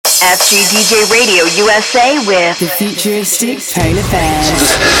FGDJ Radio USA with the Futuristic Polar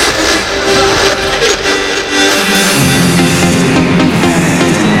Bears.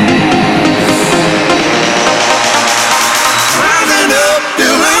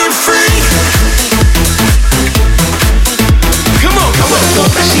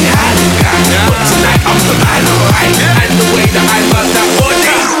 She had it got now. But tonight I'm the man, alright. And the way that I love that body.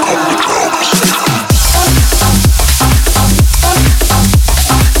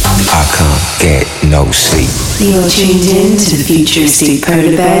 I can't get no sleep. You're tuned in to the Futuristic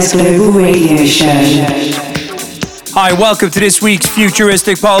Polar Bears Global Radio Show. Hi, welcome to this week's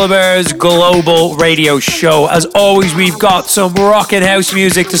Futuristic Polar Bears Global Radio Show. As always, we've got some rockin' house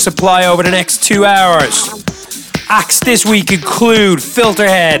music to supply over the next 2 hours. Acts this week include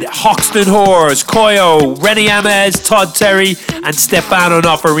Filterhead, Hoxton Whores, Koyo, Rennie Amez, Todd Terry, and Stefano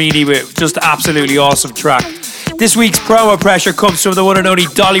Noferini with just absolutely awesome track. This week's promo pressure comes from the one and only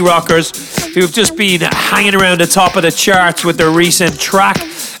Dolly Rockers, who have just been hanging around the top of the charts with their recent track.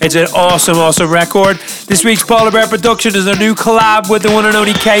 It's an awesome, awesome record. This week's Polar Bear production is a new collab with the one and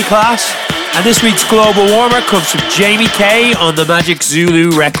only K-Class. And this week's Global Warmer comes from Jamie K on the Magic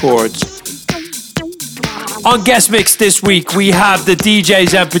Zulu Records. On guest mix this week, we have the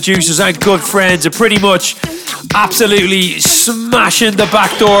DJs and producers and good friends are pretty much absolutely smashing the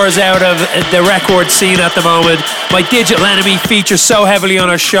back doors out of the record scene at the moment. My Digital Enemy features so heavily on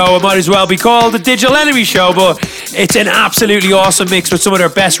our show, it might as well be called the Digital Enemy Show, but it's an absolutely awesome mix with some of their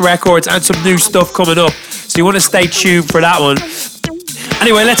best records and some new stuff coming up. So you want to stay tuned for that one.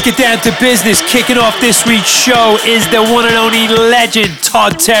 Anyway, let's get down to business. Kicking off this week's show is the one and only legend,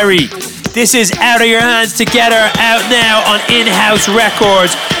 Todd Terry. This is Out of Your Hands Together, out now on In-House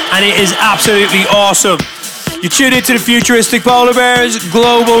Records, and it is absolutely awesome. You tune into the Futuristic Polar Bears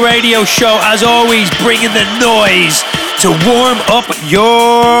Global Radio Show, as always, bringing the noise to warm up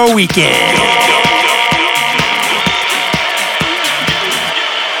your weekend.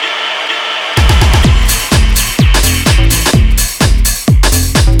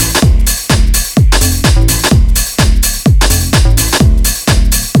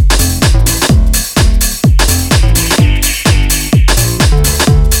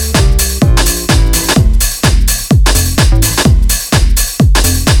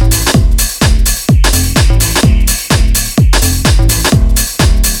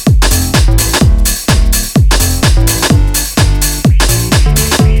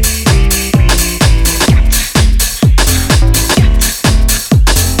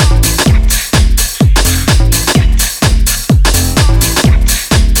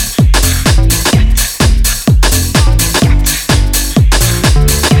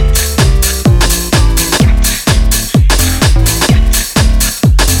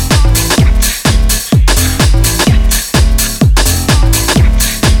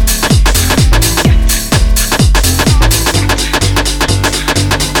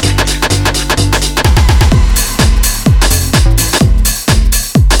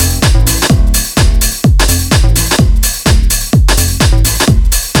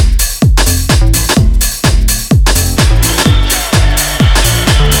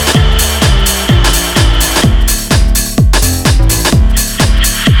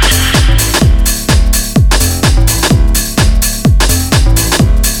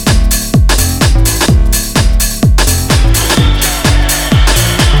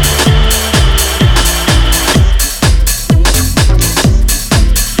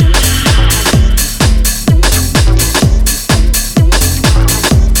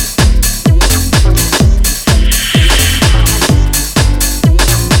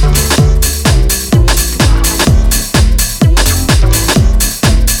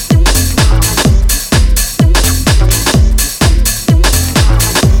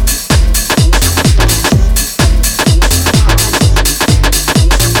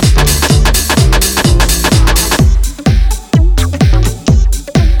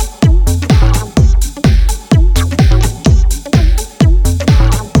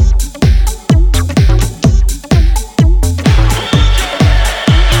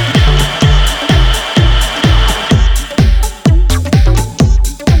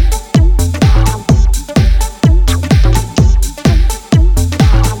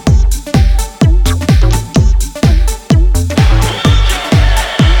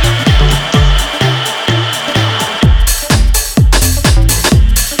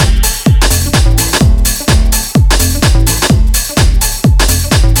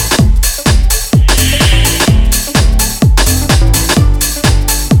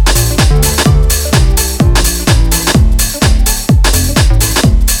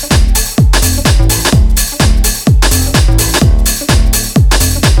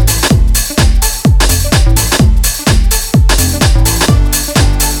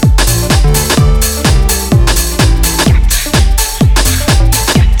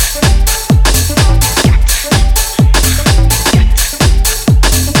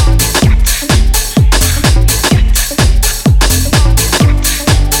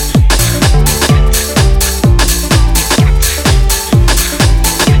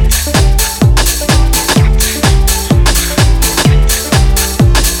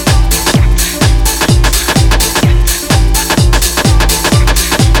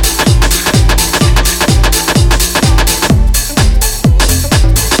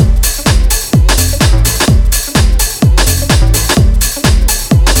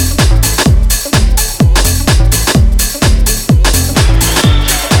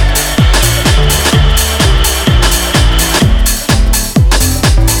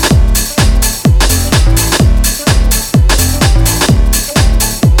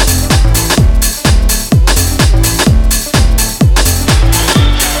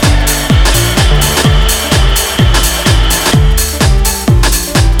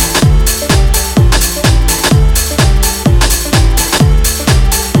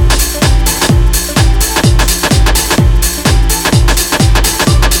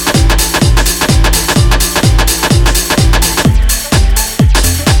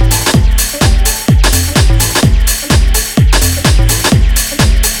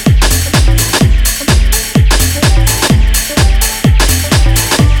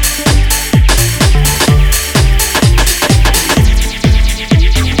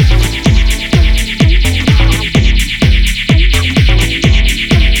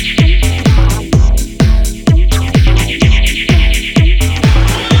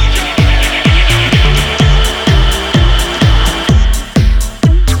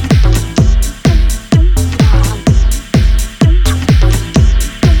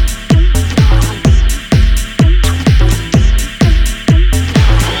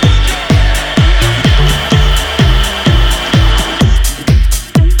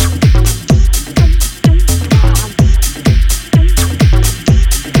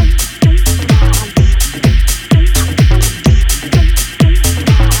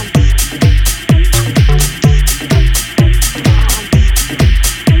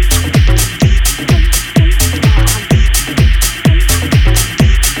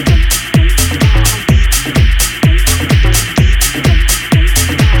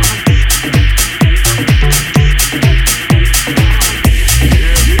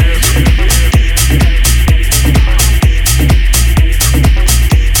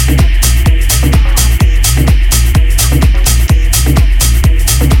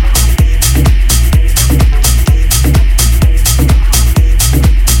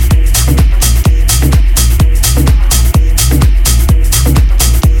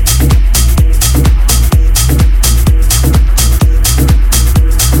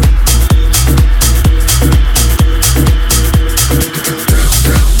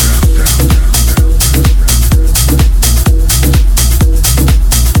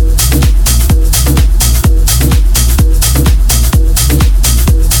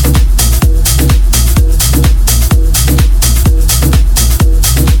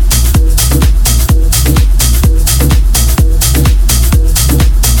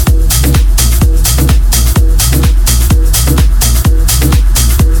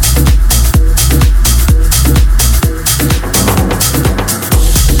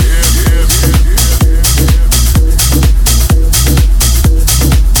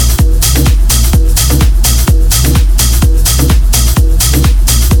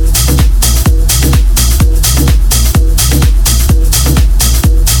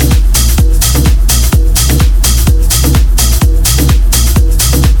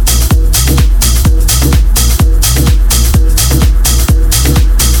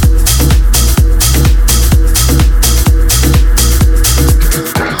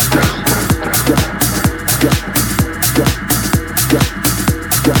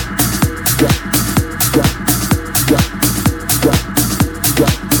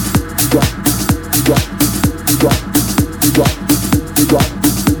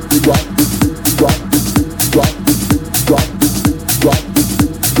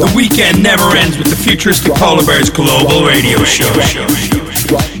 The weekend never ends with the Futuristic Polar Bears Global Radio Show.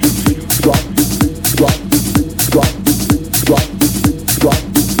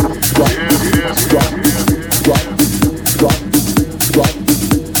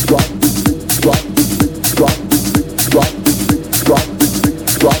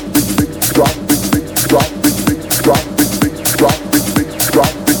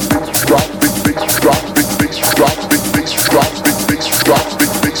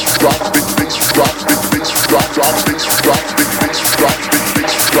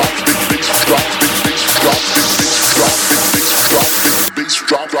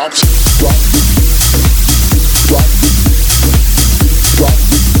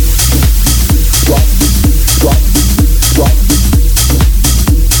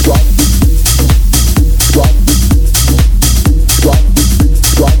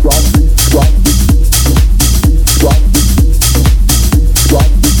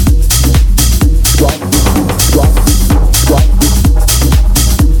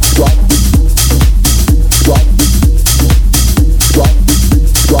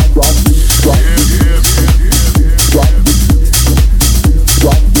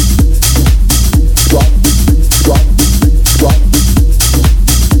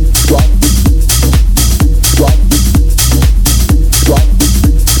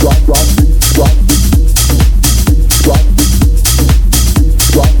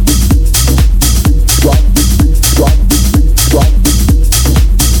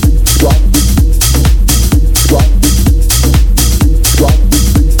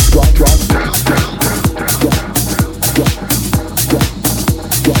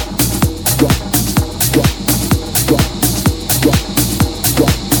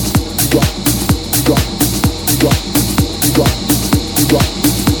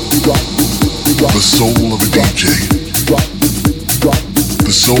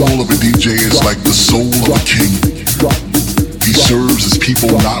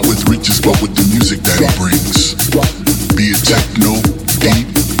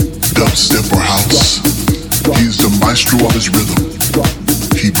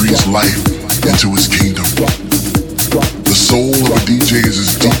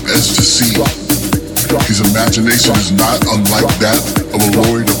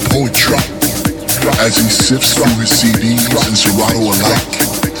 As he sifts through his CDs and Serato alike,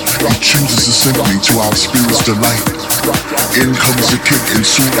 he chooses a symphony to our spirit's delight. In comes the kick and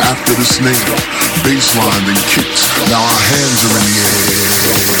soon after the snare, bass line and kicks, now our hands are in the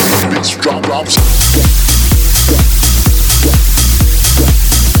air. Bass drop drops.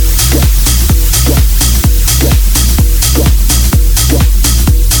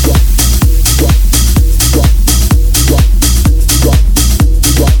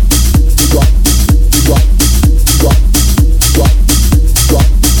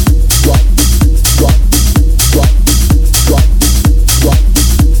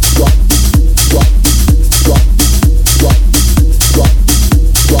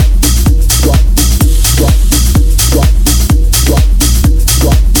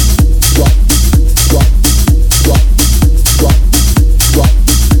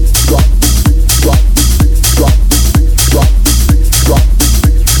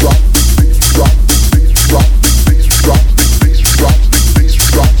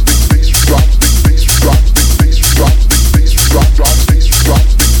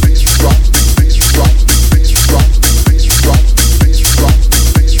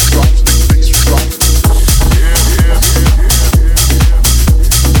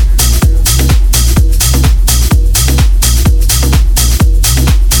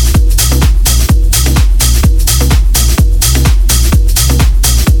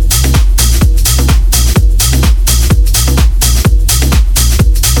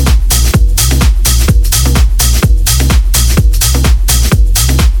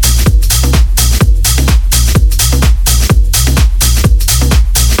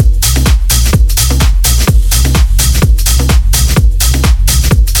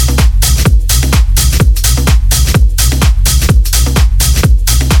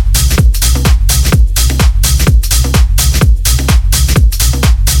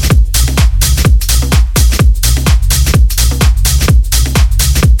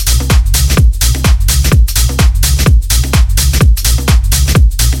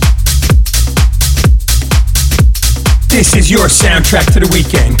 This is your soundtrack to the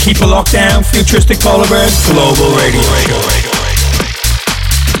weekend. Keep it locked down. Futuristic Polar Bears Global Radio.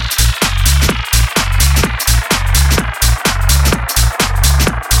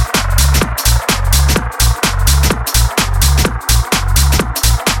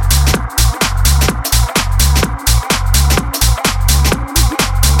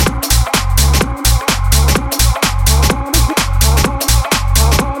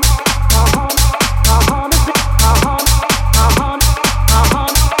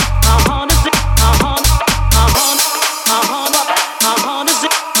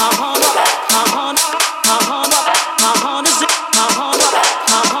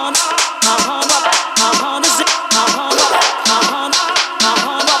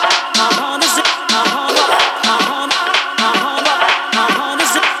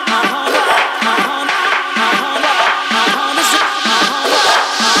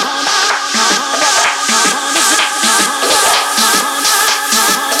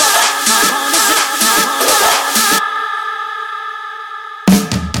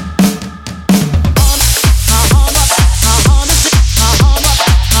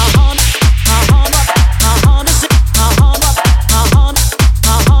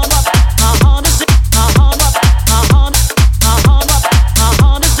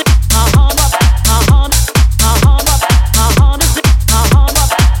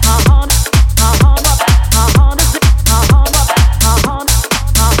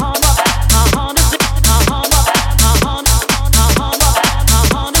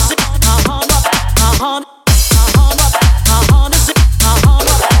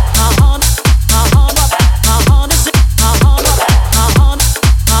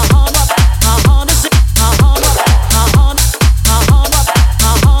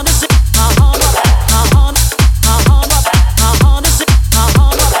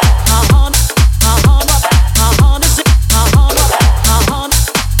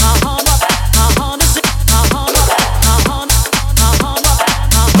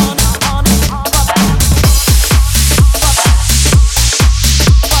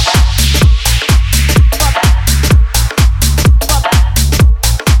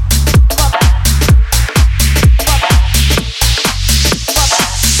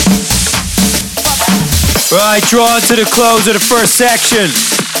 Right, drawn to the close of the first section.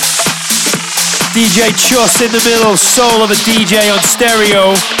 DJ Chus in the middle, soul of a DJ on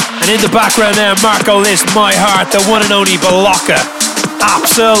stereo. And in the background there, Marco List, My Heart, the one and only Balaka.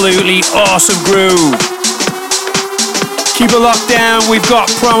 Absolutely awesome groove. Keep it locked down, we've got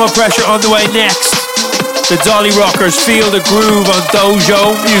Promo Pressure on the way next. The Dolly Rockers feel the groove on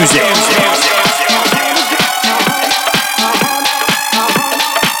Dojo Music.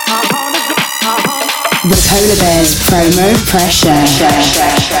 The Polar Bears Promo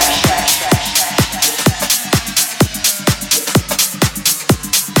Pressure.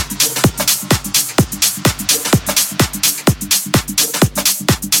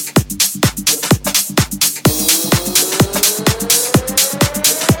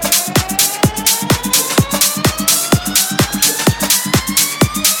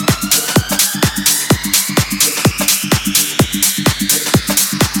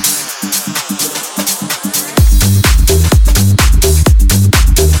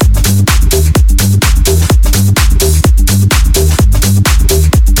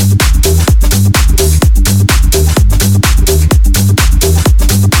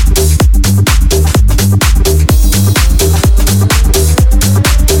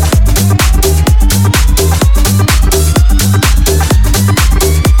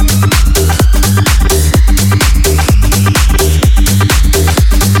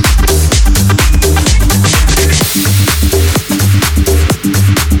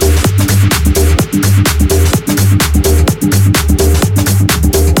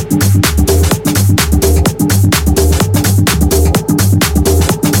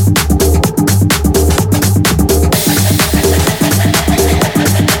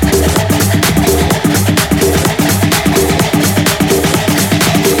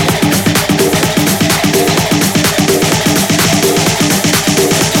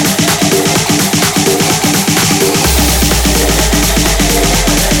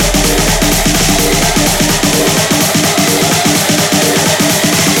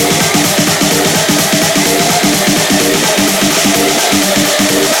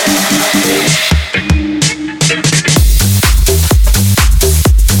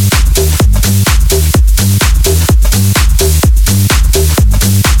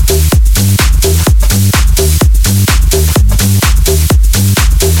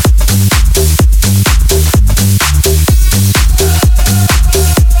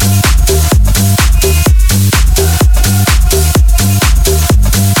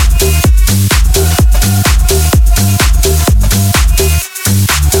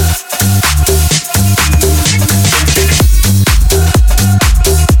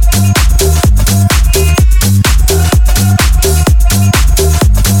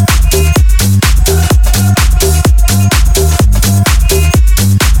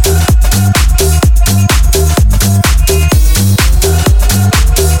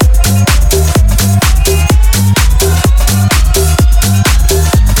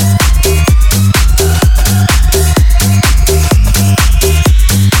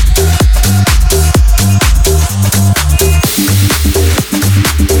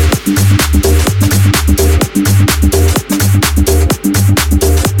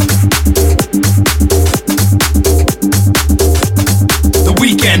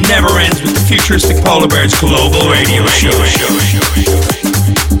 Futuristic Polar Bears Global Radio Show.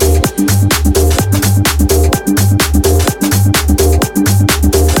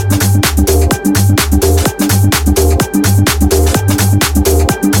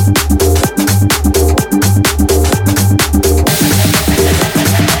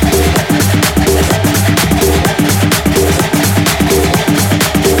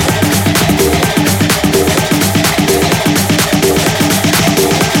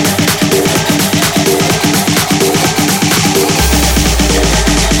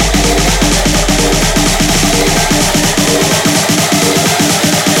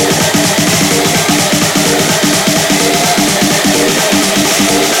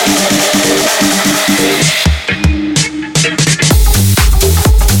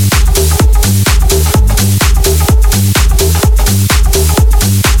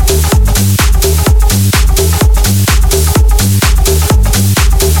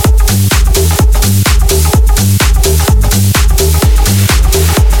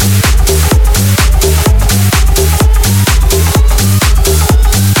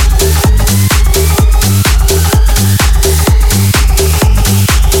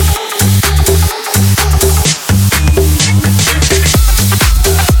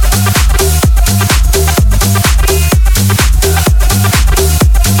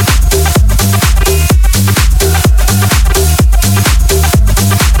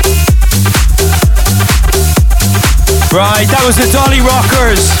 Right, that was the Dolly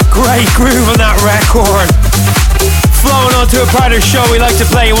Rockers. Great groove on that record. Flowing on to a part of the show, we like to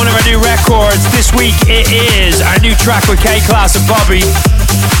play one of our new records. This week it is our new track with K-Class and Bobby.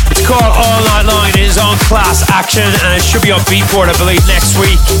 It's called All Night Long. It is on Class Action and it should be on Beatport, I believe, next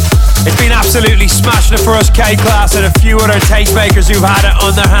week. It's been absolutely smashing it for us, K-Class, and a few other tastemakers who've had it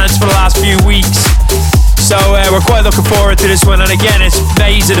on their hands for the last few weeks. So we're quite looking forward to this one, and again, it's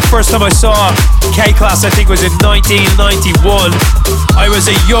amazing. The first time I saw K-Class, I think, was in 1991. I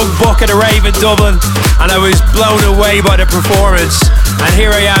was a young buck at a rave in Dublin, and I was blown away by the performance. And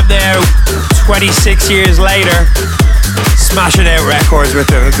here I am now, 26 years later, smashing out records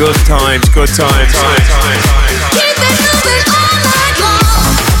with them. Good times, good times. Keep it moving all night long.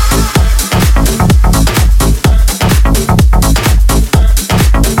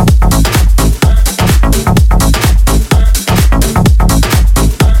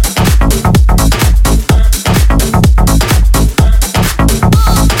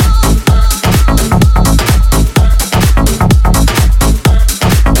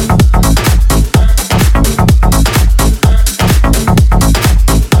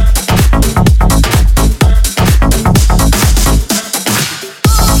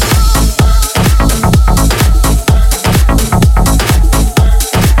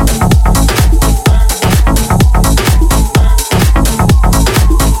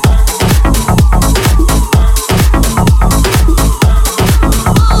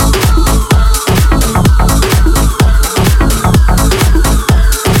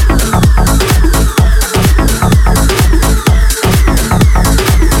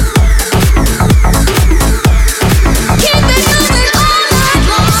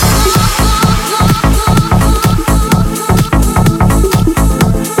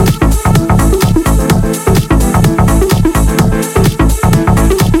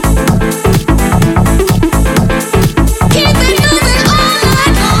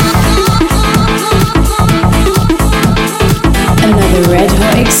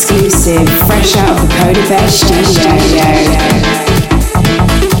 Fresh out of the Polar Bears studio.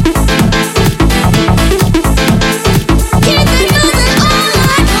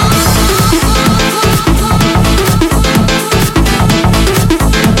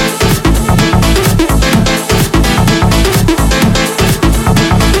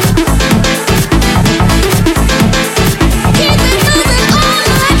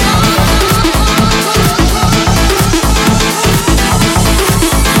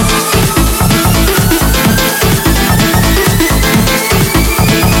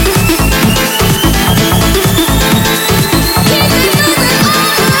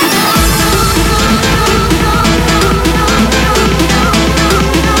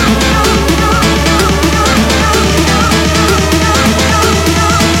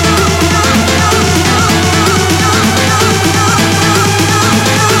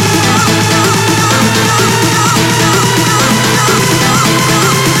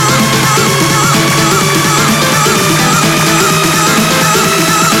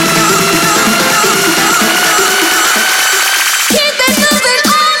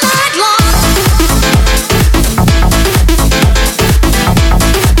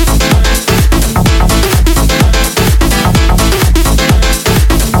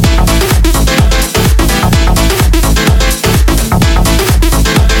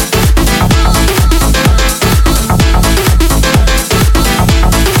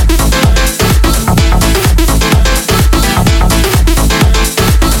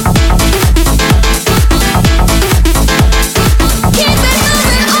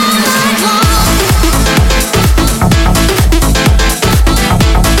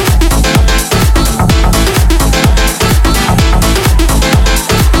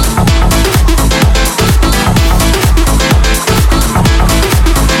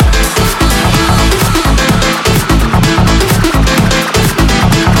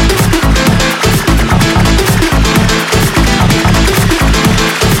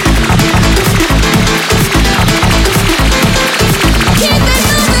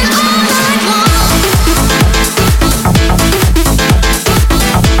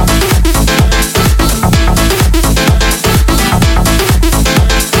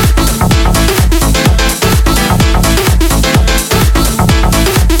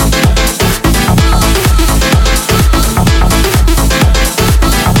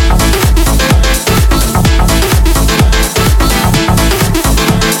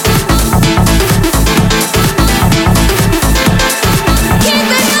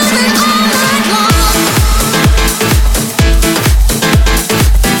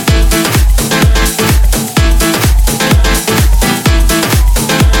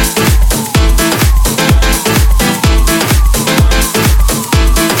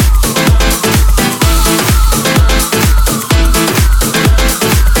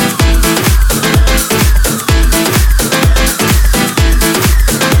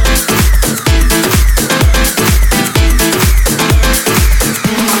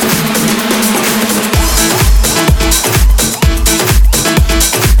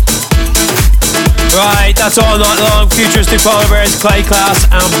 Right, that's all night long. Futuristic Polar Bears, Clay Class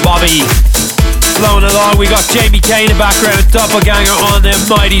and Bobby. Flowing along, we got Jamie Kane in the background, Doppelganger on the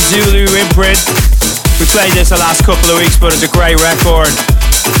Mighty Zulu imprint. We played this the last couple of weeks, but it's a great record.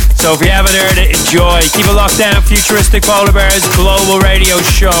 So if you haven't heard it, enjoy. Keep it locked down. Futuristic Polar Bears Global Radio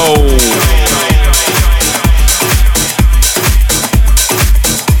Show.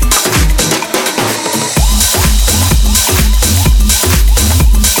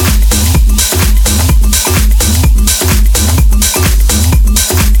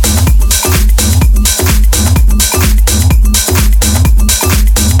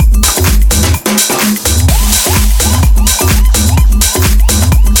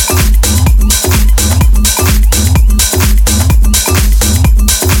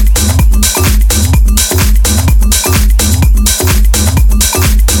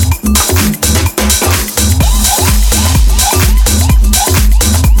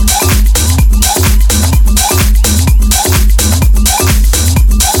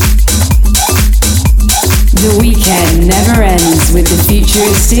 Never ends with the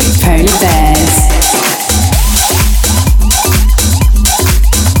Futuristic Polar Bears.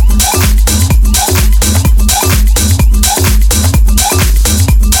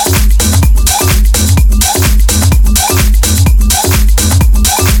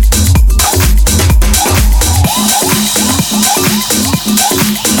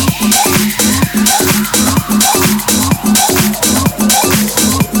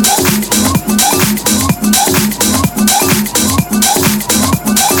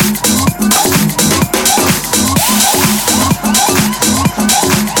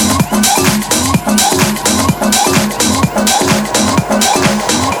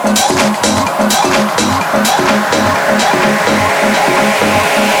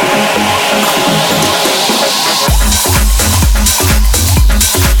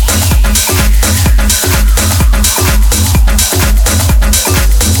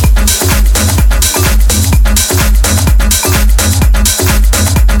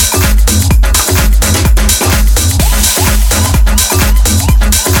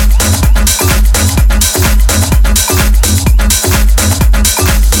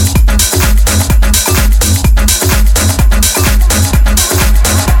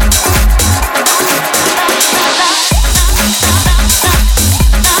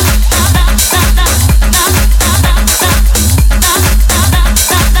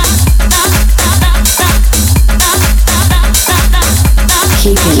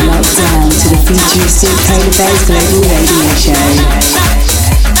 Keep it locked down to the Futuristic Polar Bears Global Radio Show.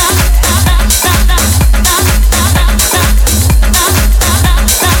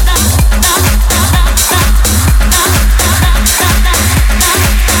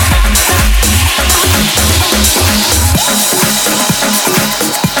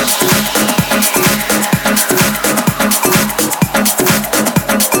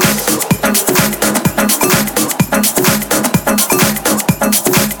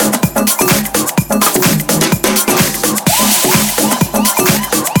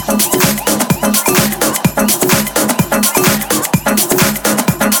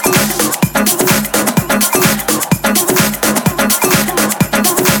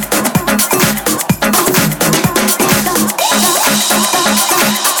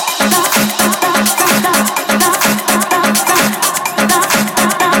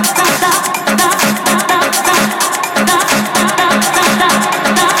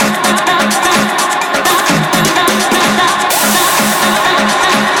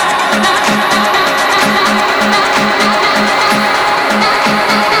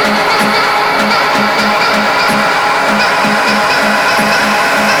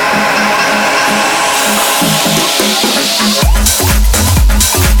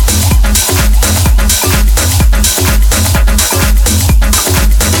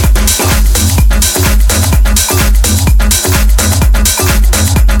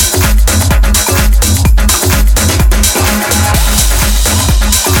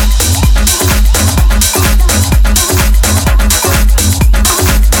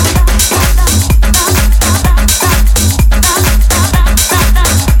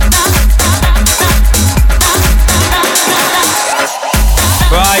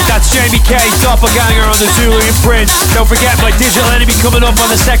 Doppelganger on the Zulu imprint. Don't forget my Digital Enemy coming up on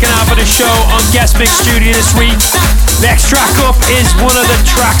the second half of the show on Guest Mix Studio this week. Next track up is one of the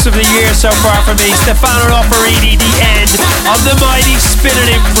tracks of the year so far for me, Stefano Offerini, The End, on the mighty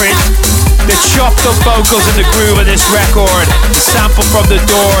Spinning imprint. The chopped up vocals and the groove of this record, the sample from The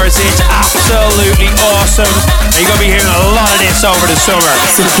Doors, it's absolutely awesome. And you're going to be hearing a lot of this over the summer.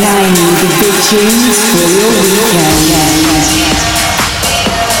 Supplying you the big tunes for your weekend.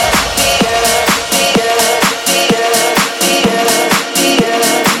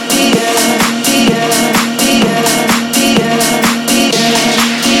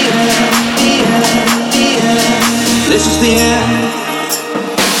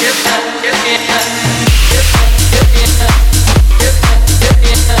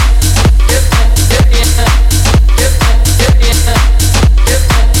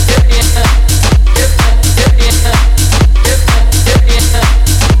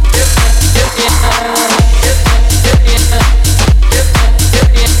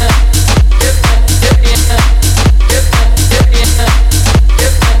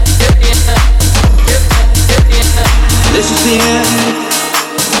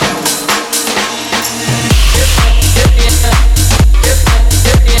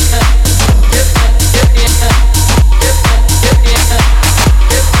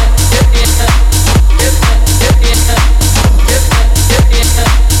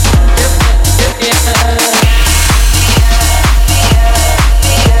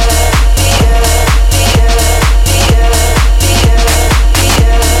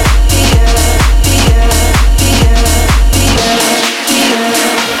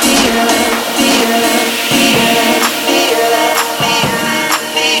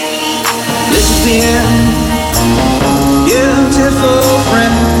 the end, beautiful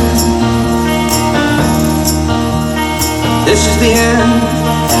friend. This is the end,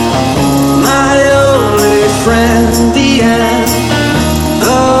 my only friend. The end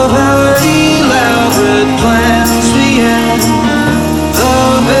of our elaborate plans. The end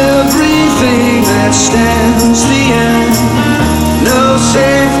of everything that stands. The end, no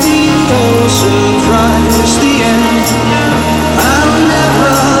safety, no surprise. The end, I'll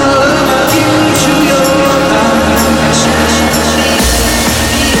never look into your eyes.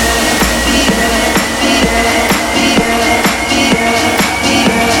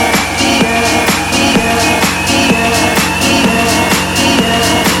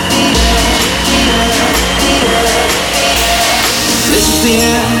 This is the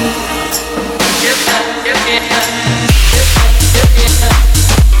end.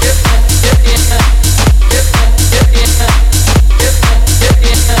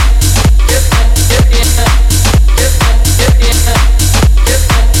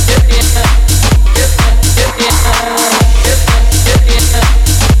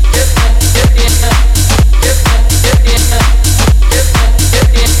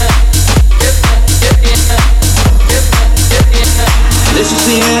 This is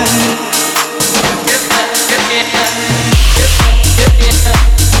the end.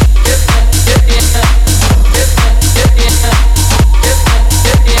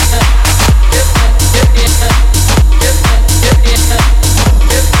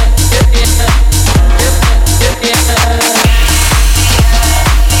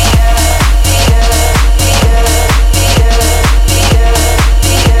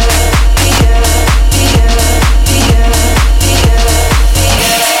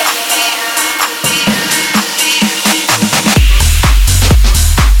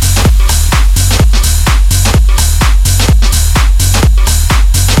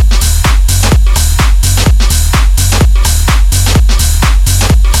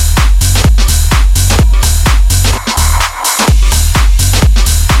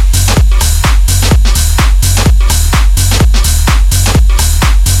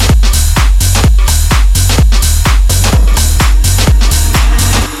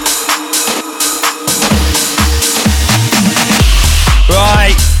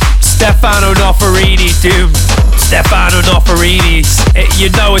 Stefano Noferini, Doom. Stefano Noferini. You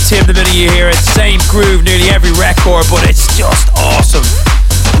know it's him the minute you hear it. Same groove, nearly every record, but it's just awesome.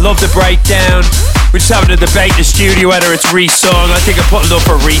 Love the breakdown. We're just having a debate in the studio whether it's resung. I think I'm putting it up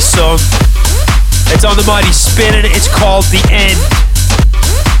for resung. It's on the Mighty Spinning. It's called The End.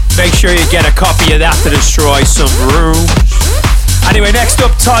 Make sure you get a copy of that to destroy some rooms. Anyway, next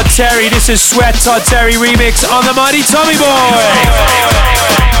up, Todd Terry. This is Sweat Todd Terry remix on the Mighty Tommy Boy.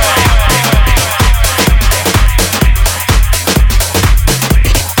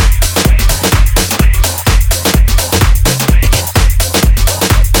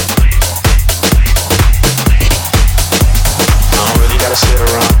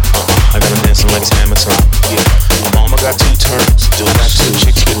 I got him dancing like it's Amazon. Yeah, my mama got 2 turns. I got 2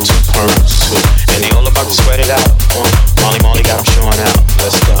 chicks with 2 perms. And they all about to sweat it out. Molly got them showing out.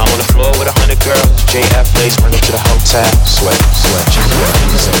 Let's go. I'm on the floor with 100 girls. JF Lace, bring them to the hotel. Sweat, sweat, sweat,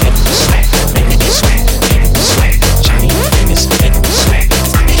 sweat, sweat, sweat. Johnny Venus, sweat,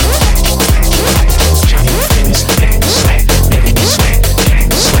 sweat, Johnny Venus, sweat, sweat,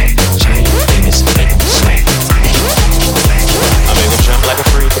 sweat, Johnny Venus, sweat. I make him jump like a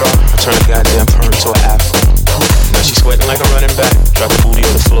free throw. I turn a goddamn perm to an afro. Now she's sweating like a running back. Drop the booty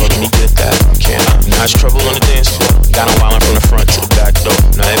on the floor, and he did that. Can't now it's trouble on the dance floor. Got him wildin' from the front to the back door.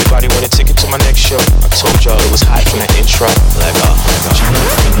 Now everybody want a ticket to my next show. I told y'all it was hot from the intro. Like, Johnny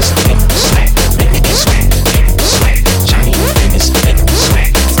Venus, sweat, sweat, sweat. Johnny Venus, sweat,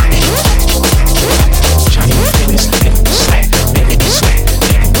 sweat. Johnny Venus, sweat,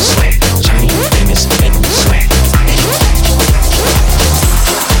 sweat, sweat. Johnny Venus, sweat.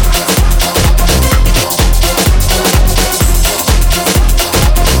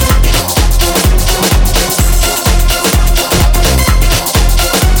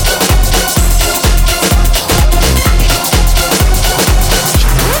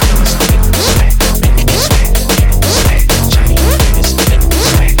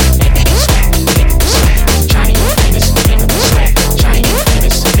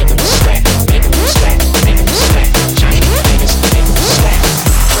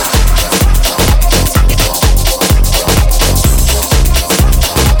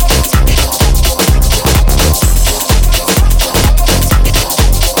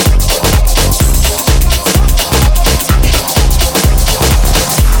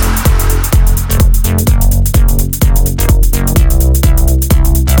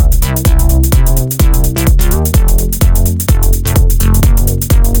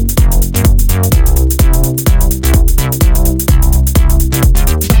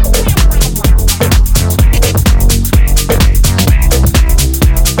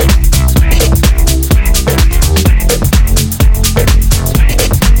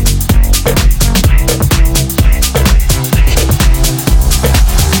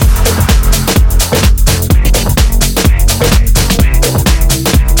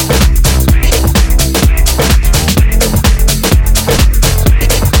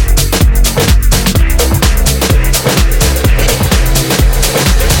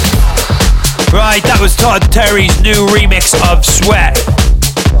 Todd Terry's new remix of Sweat.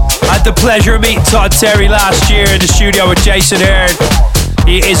 I had the pleasure of meeting Todd Terry last year in the studio with Jason Hearn.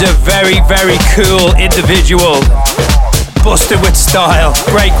 He is a very, very cool individual. Busted with style.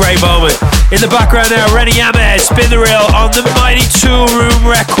 Great, great moment. In the background now, Renny Yamez, Spin the Reel on the mighty Tool Room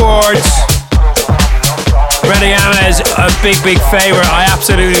Records. Renny Yamez, a big, big favorite. I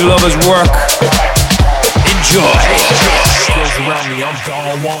absolutely love his work. Enjoy. Around me, I'm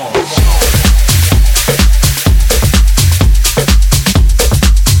Don Juan.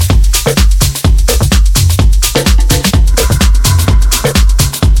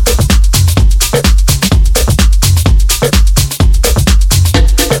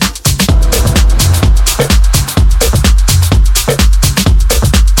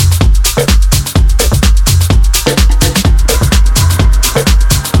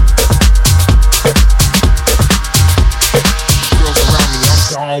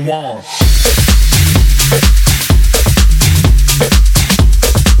 One.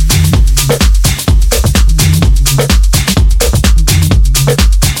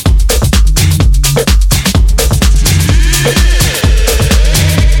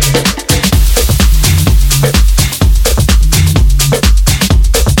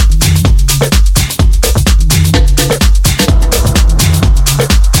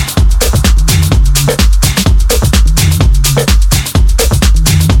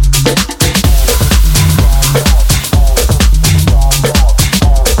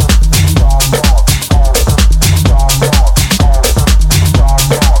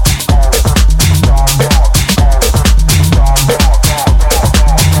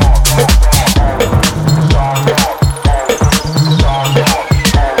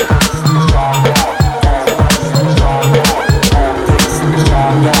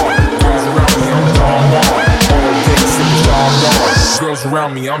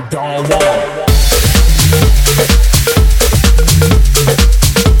 Around me, I'm Don Juan.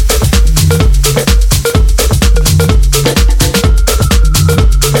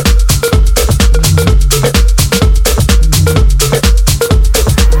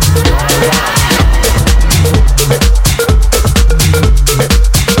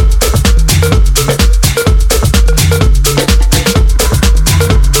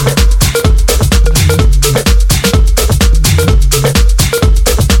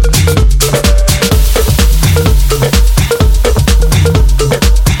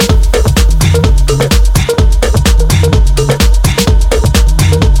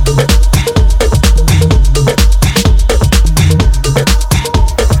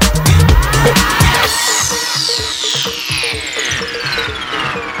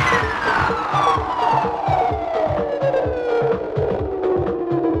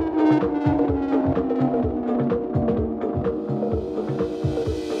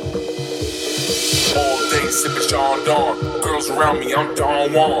 Sippin' Sean Dawn, girls around me, I'm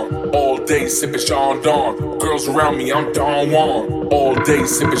Don Juan. All day sippin' Sean Dawn, girls around me, I'm Don Juan. All day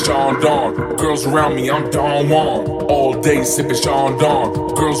sippin' Sean Dawn, girls around me, I'm Don Juan. All day sippin' Sean Dawn, girls around me, I'm Don Juan. All day sippin' Sean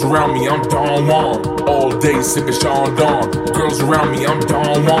Dawn, girls around me, I'm Don Juan. All day sippin' Sean Dawn, girls around me, I'm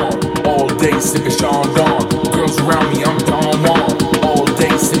Don Juan. All day sippin' Sean Dawn, girls around me, I'm Don Juan. All day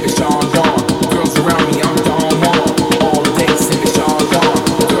sippin' Sean Dawn, girls around me, I'm Don Juan.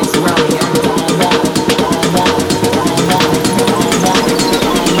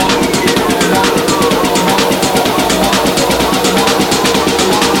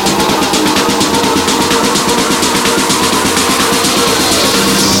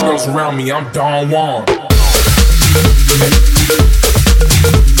 Girls around me, I'm Don Juan.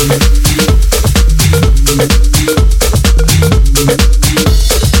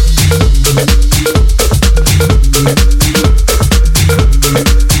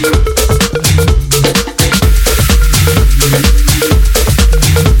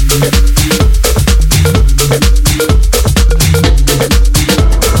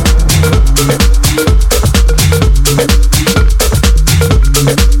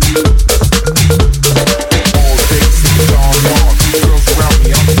 All day,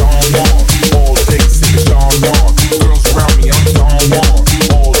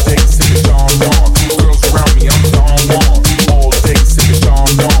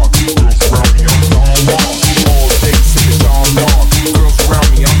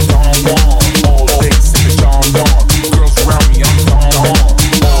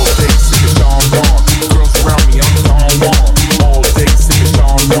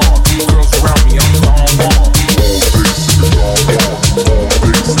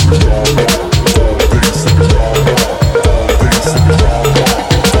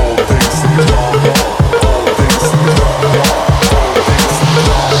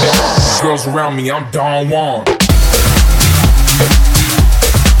 I'm Don Juan.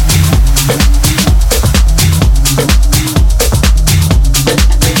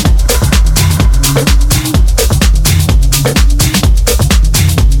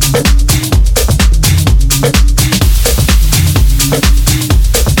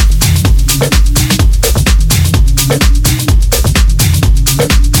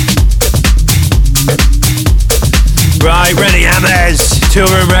 Right, ready, Hammers. 2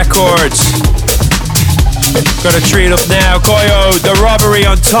 Room Records. Got a treat up now. Koyo, The Robbery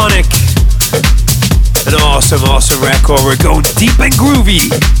on Tonic. An awesome, awesome record. We're going deep and groovy.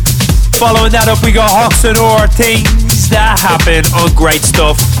 Following that up, we got Hawks and Or, Things That Happen on Great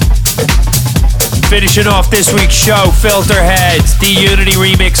Stuff. Finishing off this week's show, Filterheads, the Unity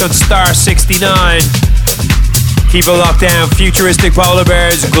remix on Star 69. Keep it locked down. Futuristic Polar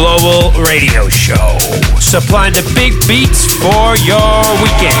Bears Global Radio Show. Supplying the big beats for your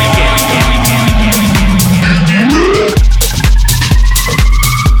weekend.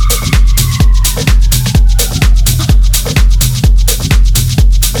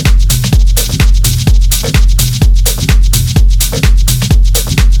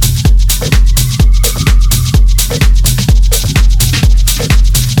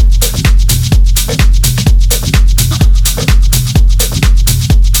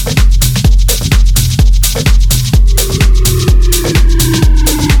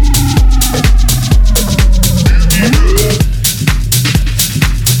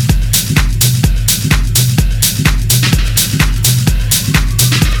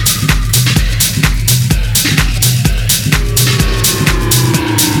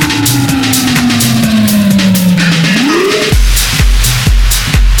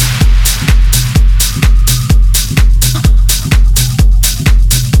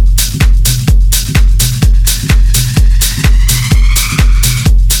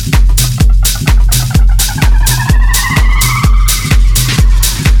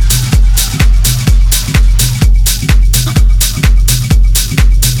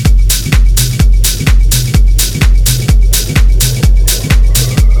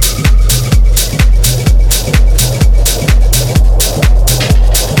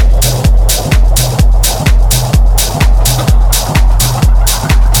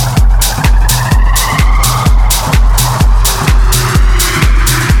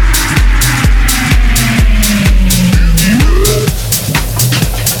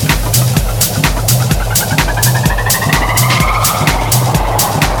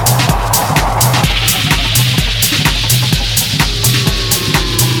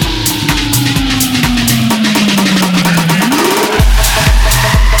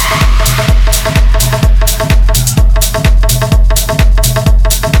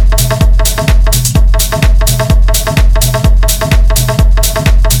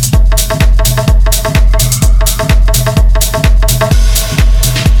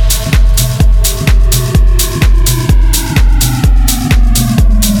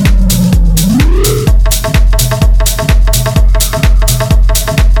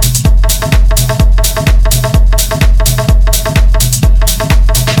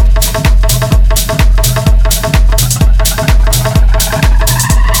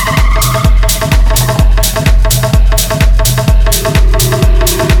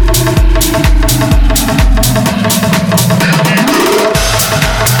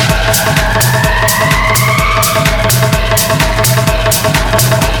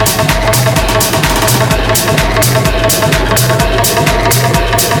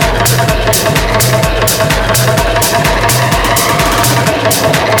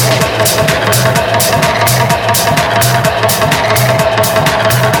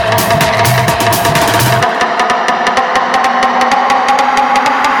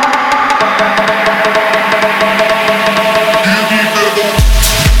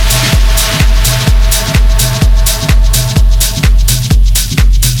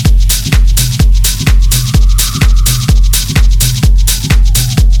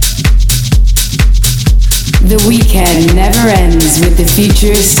 The weekend never ends with the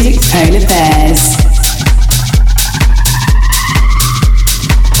Futuristic Polar Bears.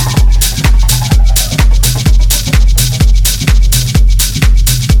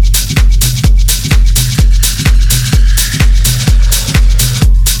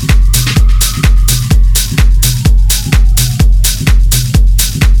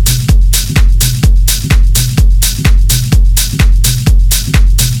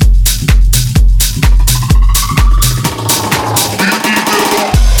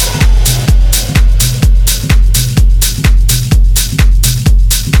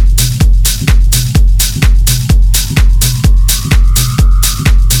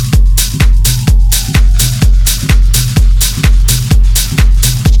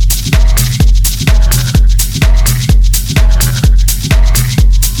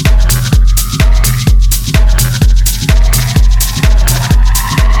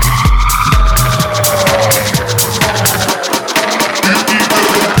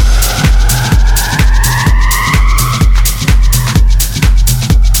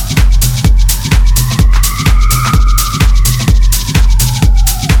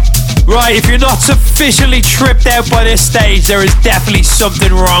 Right, if you're not sufficiently tripped out by this stage, there is definitely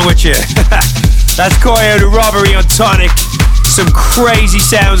something wrong with you. That's Coyote Robbery on Tonic. Some crazy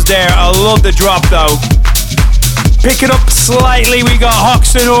sounds there. I love the drop though. Pick it up slightly, we got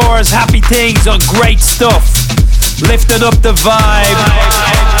Hawks and Oars, Happy Things on Great Stuff. Lifting up the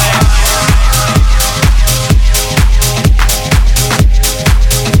vibe.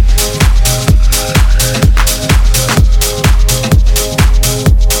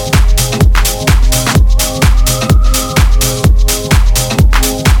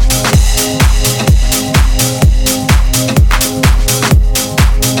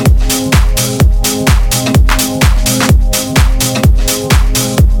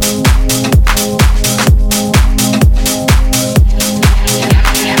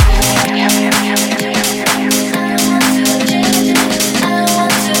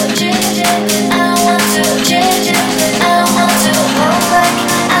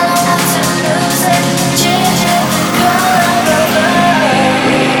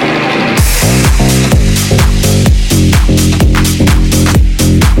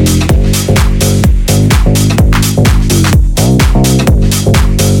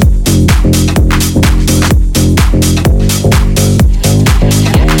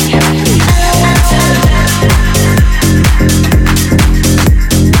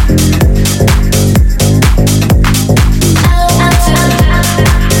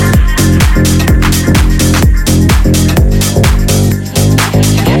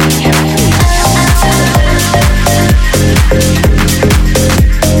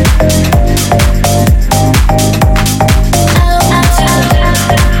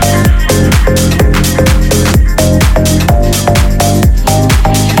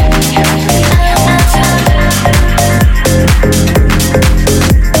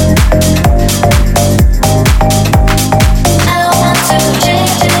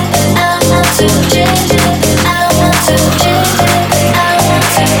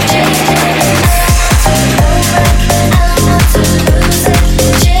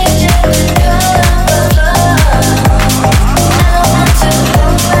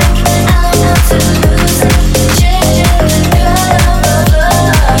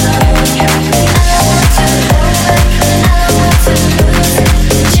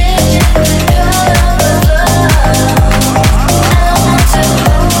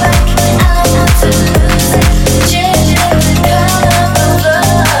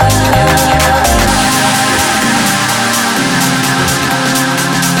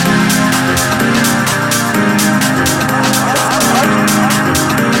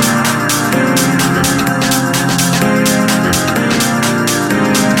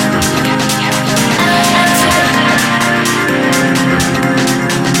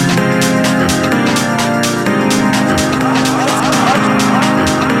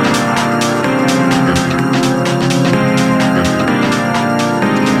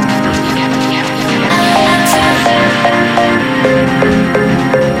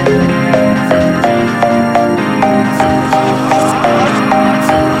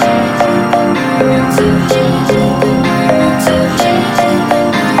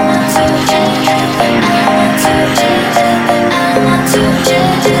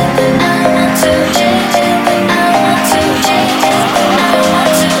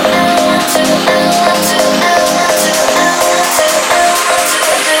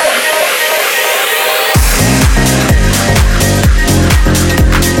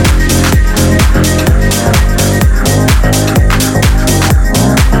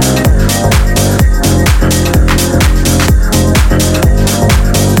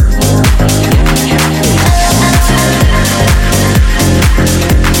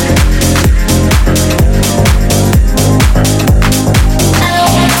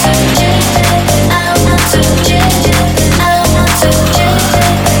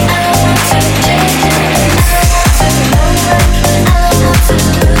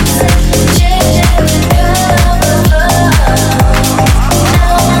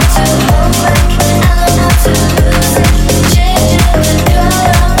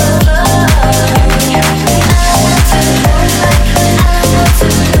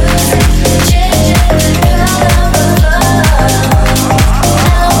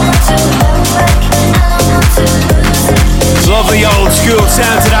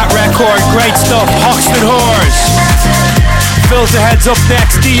 Great stuff, Hoxton Whores. Filterhead's up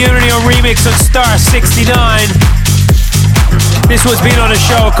next, D-Unity on remix on Star 69. This one's been on the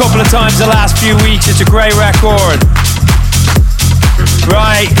show a couple of times the last few weeks. It's a great record.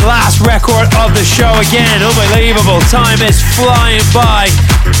 Right, last record of the show again. Unbelievable, time is flying by.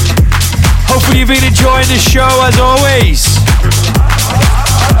 Hopefully you've been enjoying the show as always.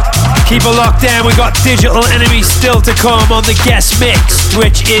 Keep it locked down. We got Digital Enemy still to come on the guest mix,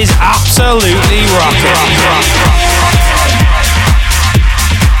 which is absolutely rocking.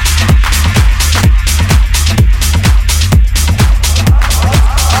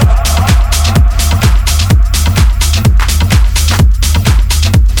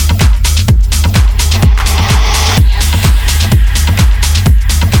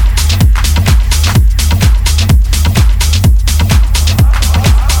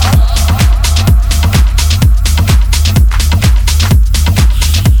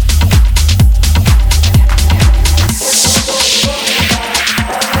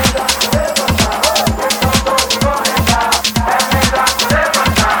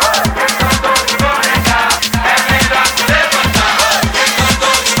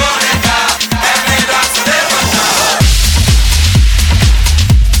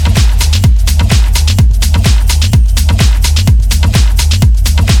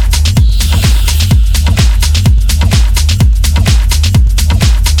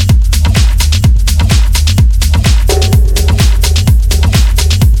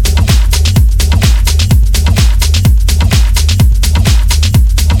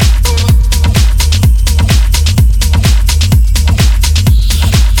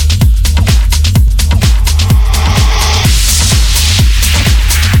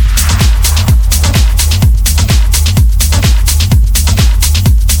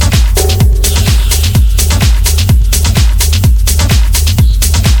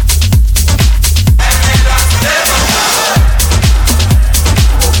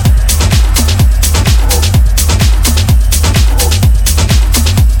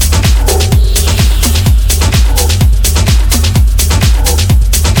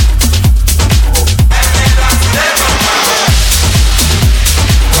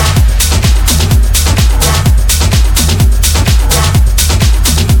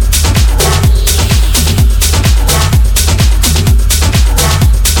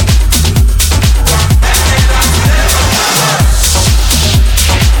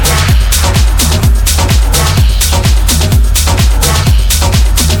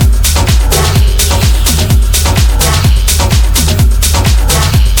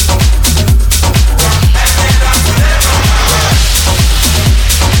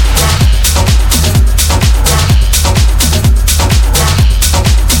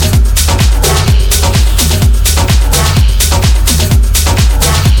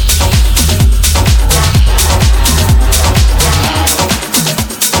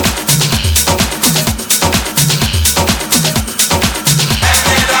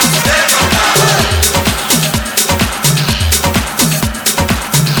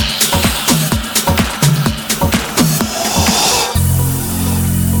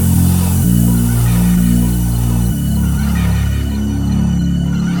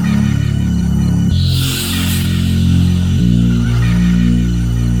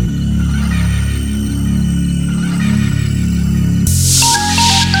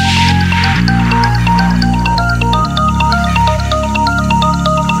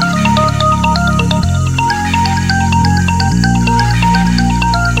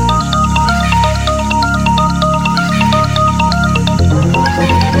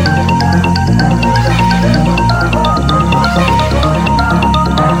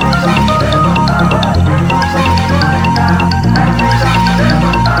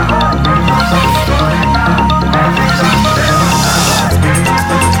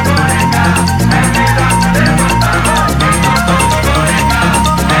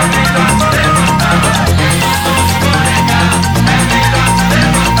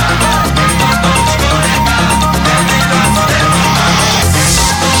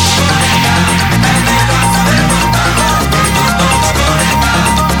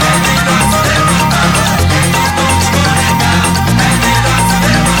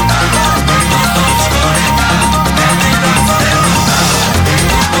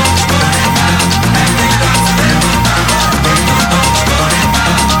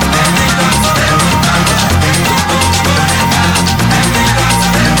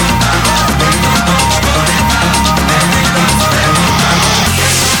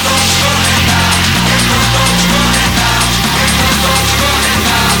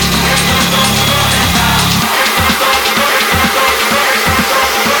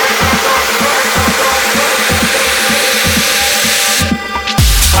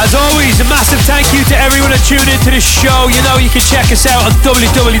 a massive thank you to everyone that tuned into the show. You know, you can check us out on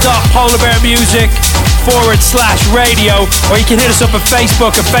www.polarbearmusic.com/radio, or you can hit us up on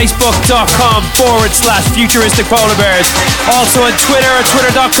Facebook at facebook.com/Futuristic Polar Bears. Also on Twitter at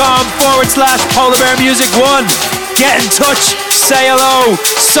twitter.com/polarbearmusic1. Get in touch, say hello,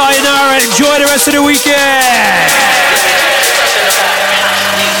 sayonara, enjoy the rest of the weekend.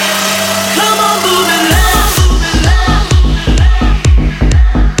 Come on, moving now.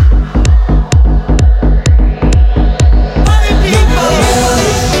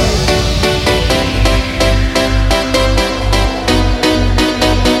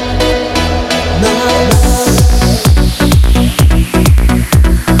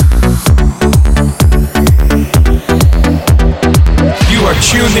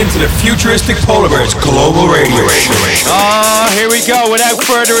 Tuned into the Futuristic Polar Bears Global Radio Show. Here we go. Without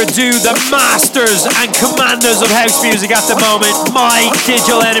further ado, the masters and commanders of house music at the moment, my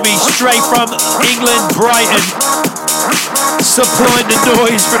digital enemy, straight from England, Brighton, supplying the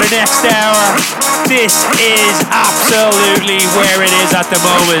noise for the next hour. This is absolutely where it is at the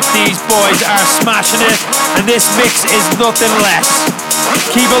moment. These boys are smashing it, and this mix is nothing less.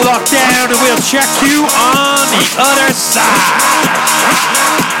 Keep it locked down, and we'll check you on the other side.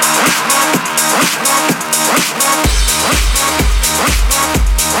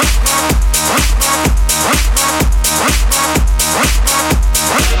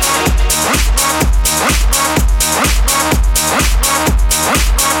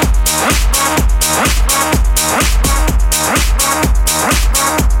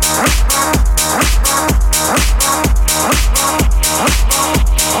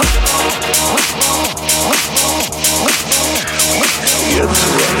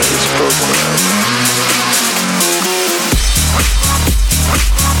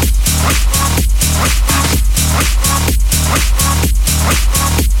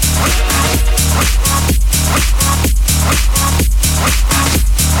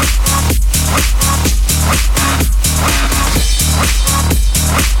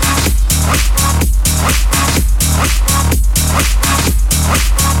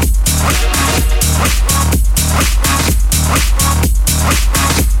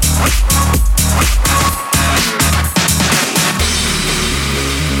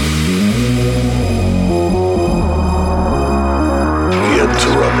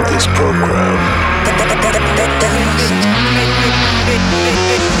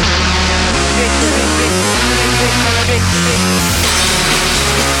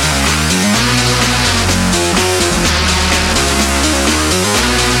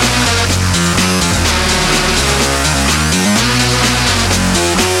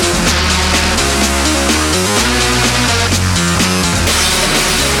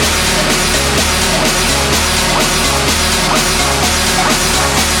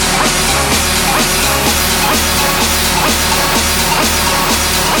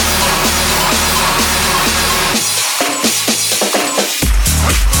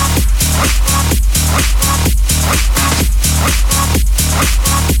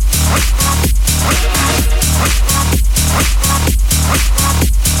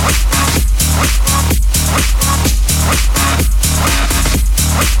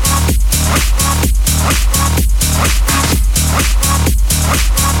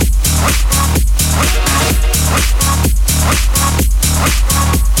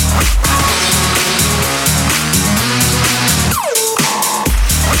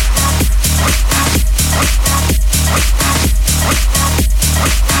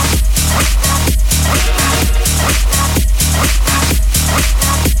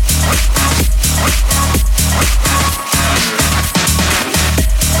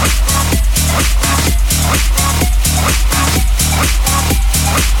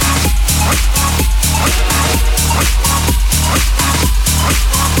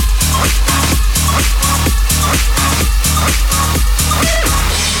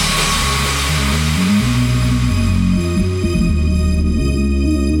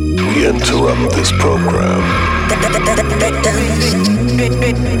 interrupt this program.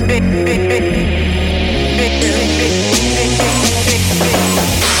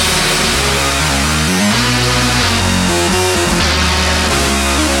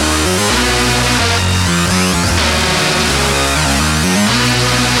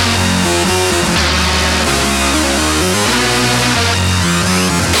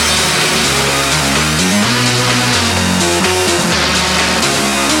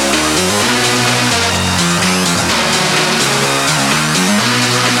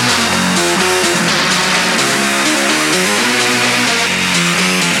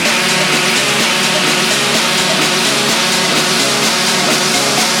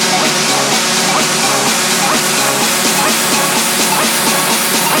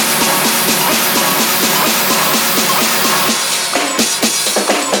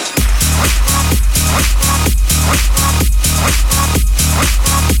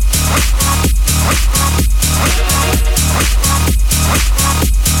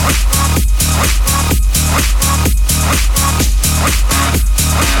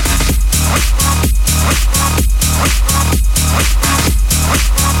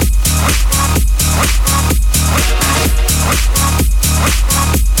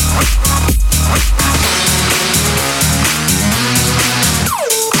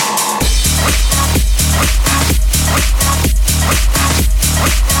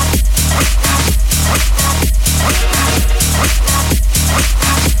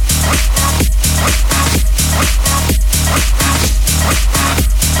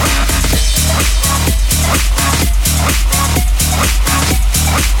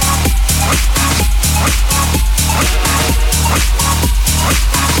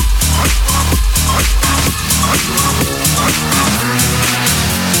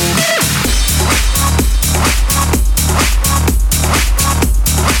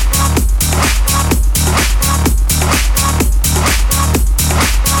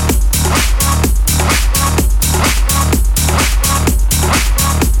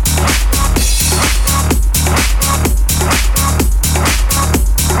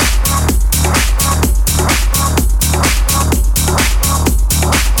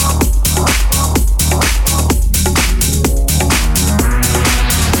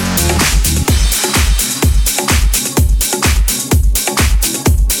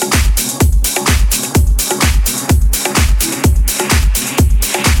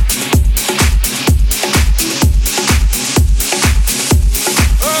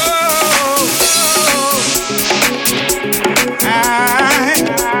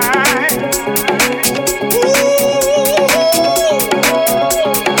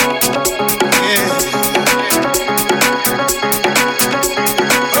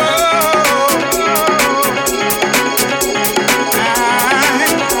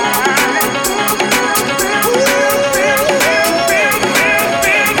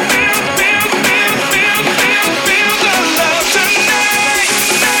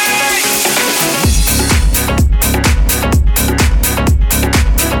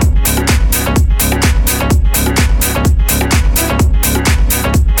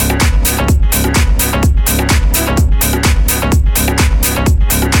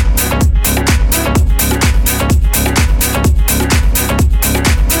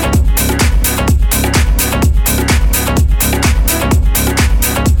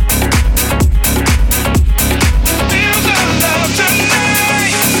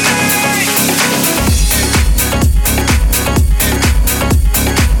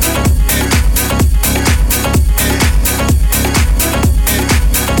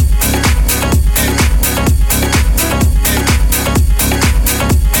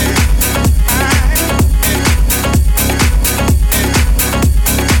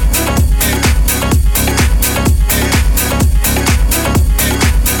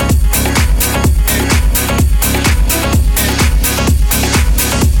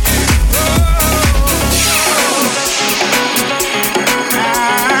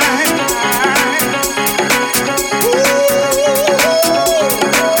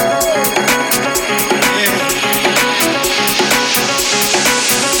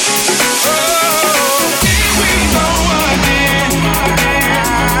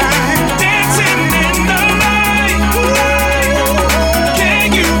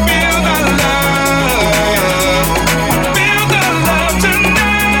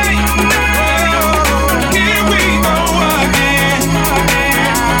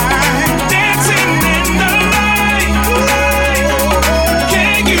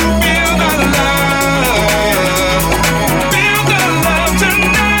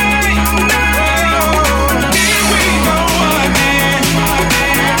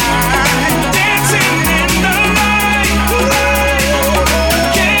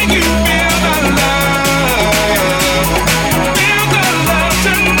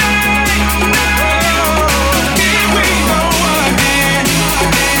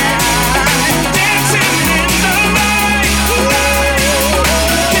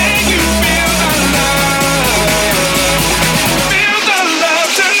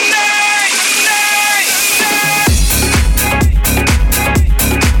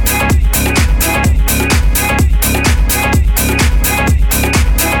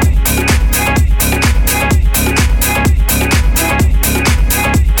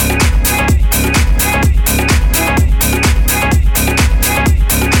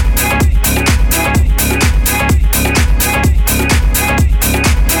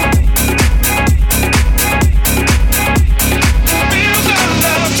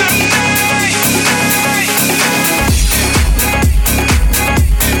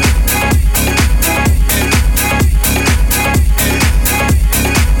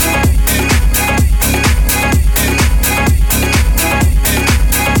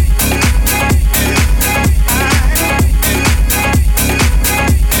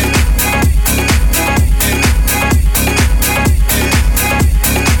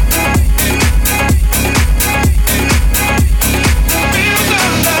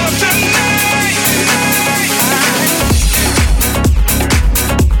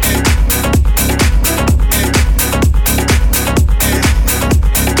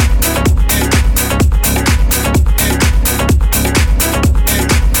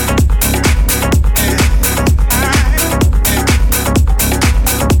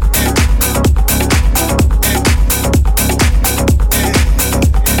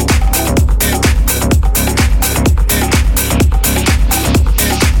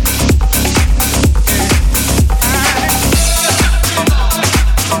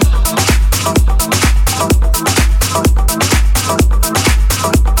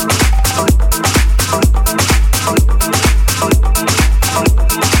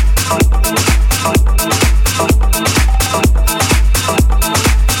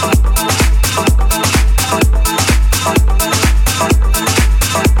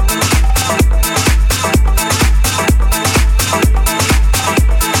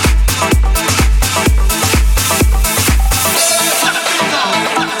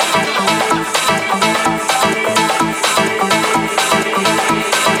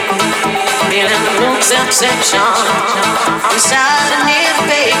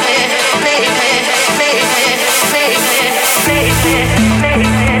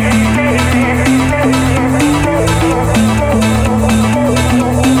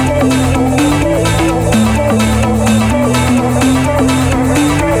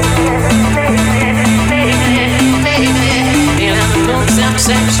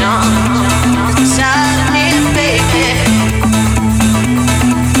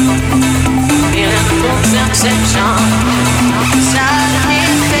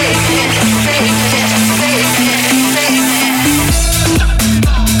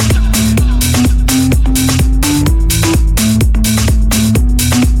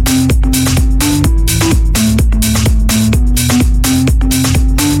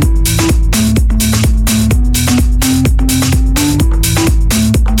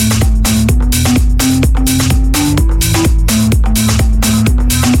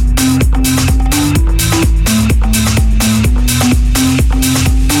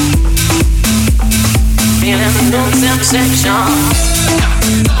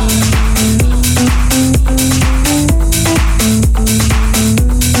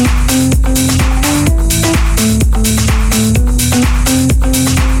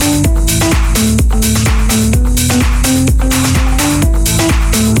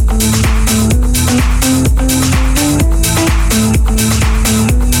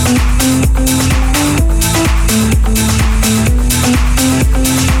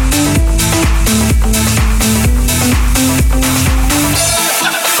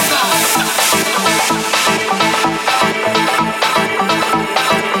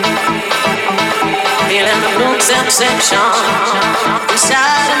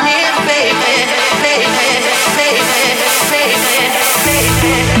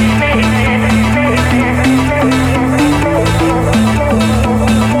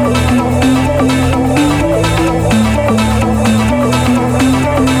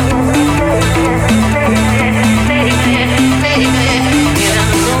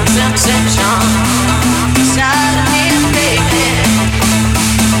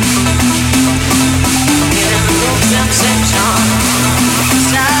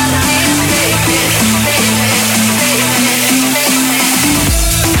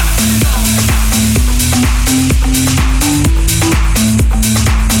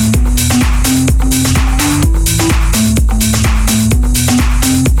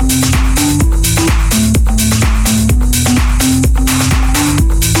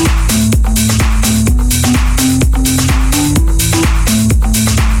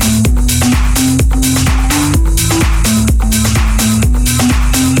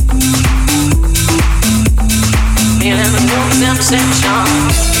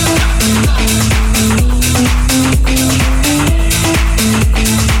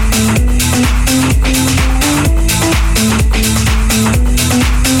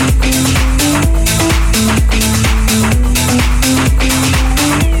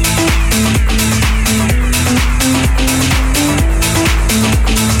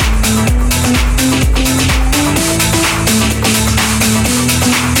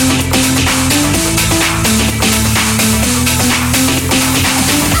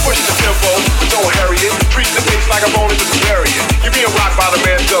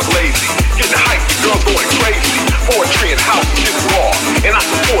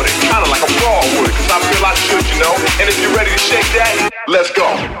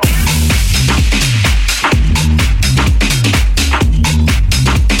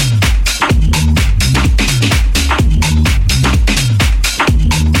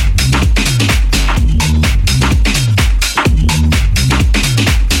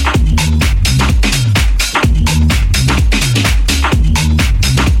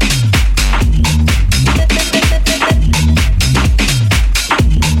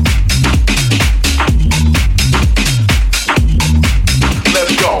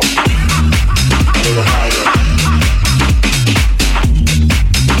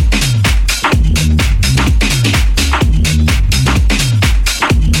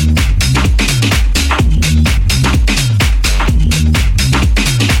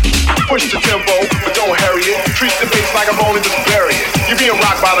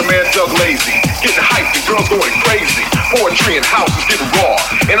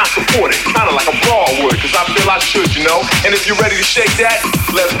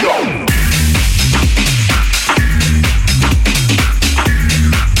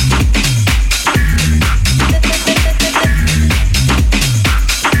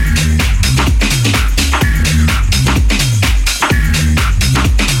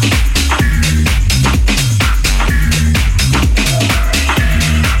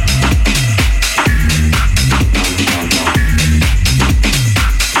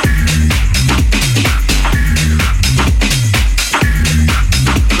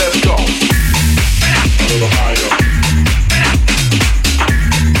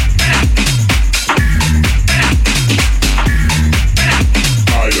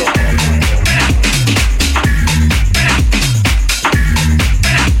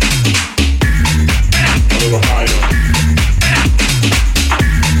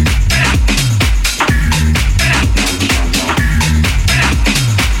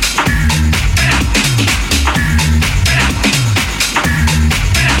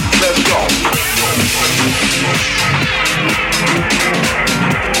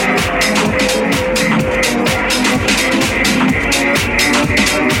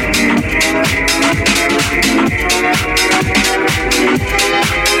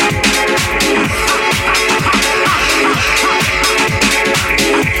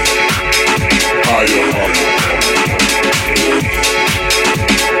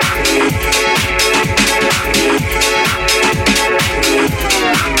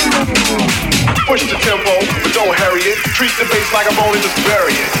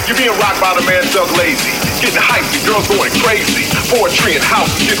 You're being rocked by the man Doug Lazy. Getting hyped, the girls going crazy. Poetry and house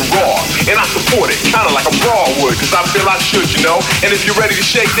is getting raw. And I support it, kinda like a brawl would, cause I feel I should, you know. And if you're ready to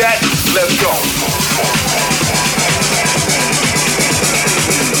shake that, let's go.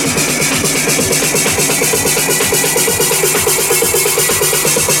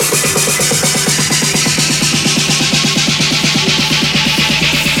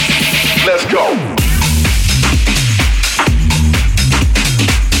 Let's go.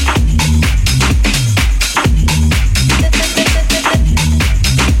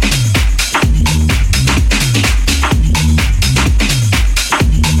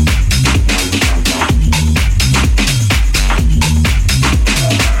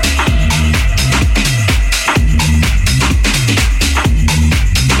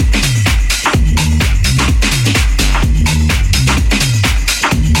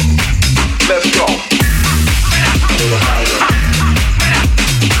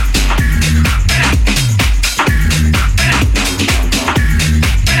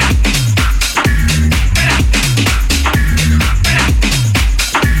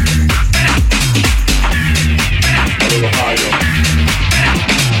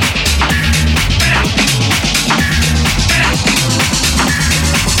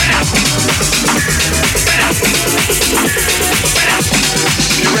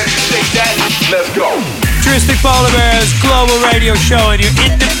 Futuristic Polar Bears Global Radio Show, and you're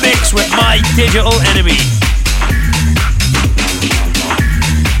in the mix with my digital enemy.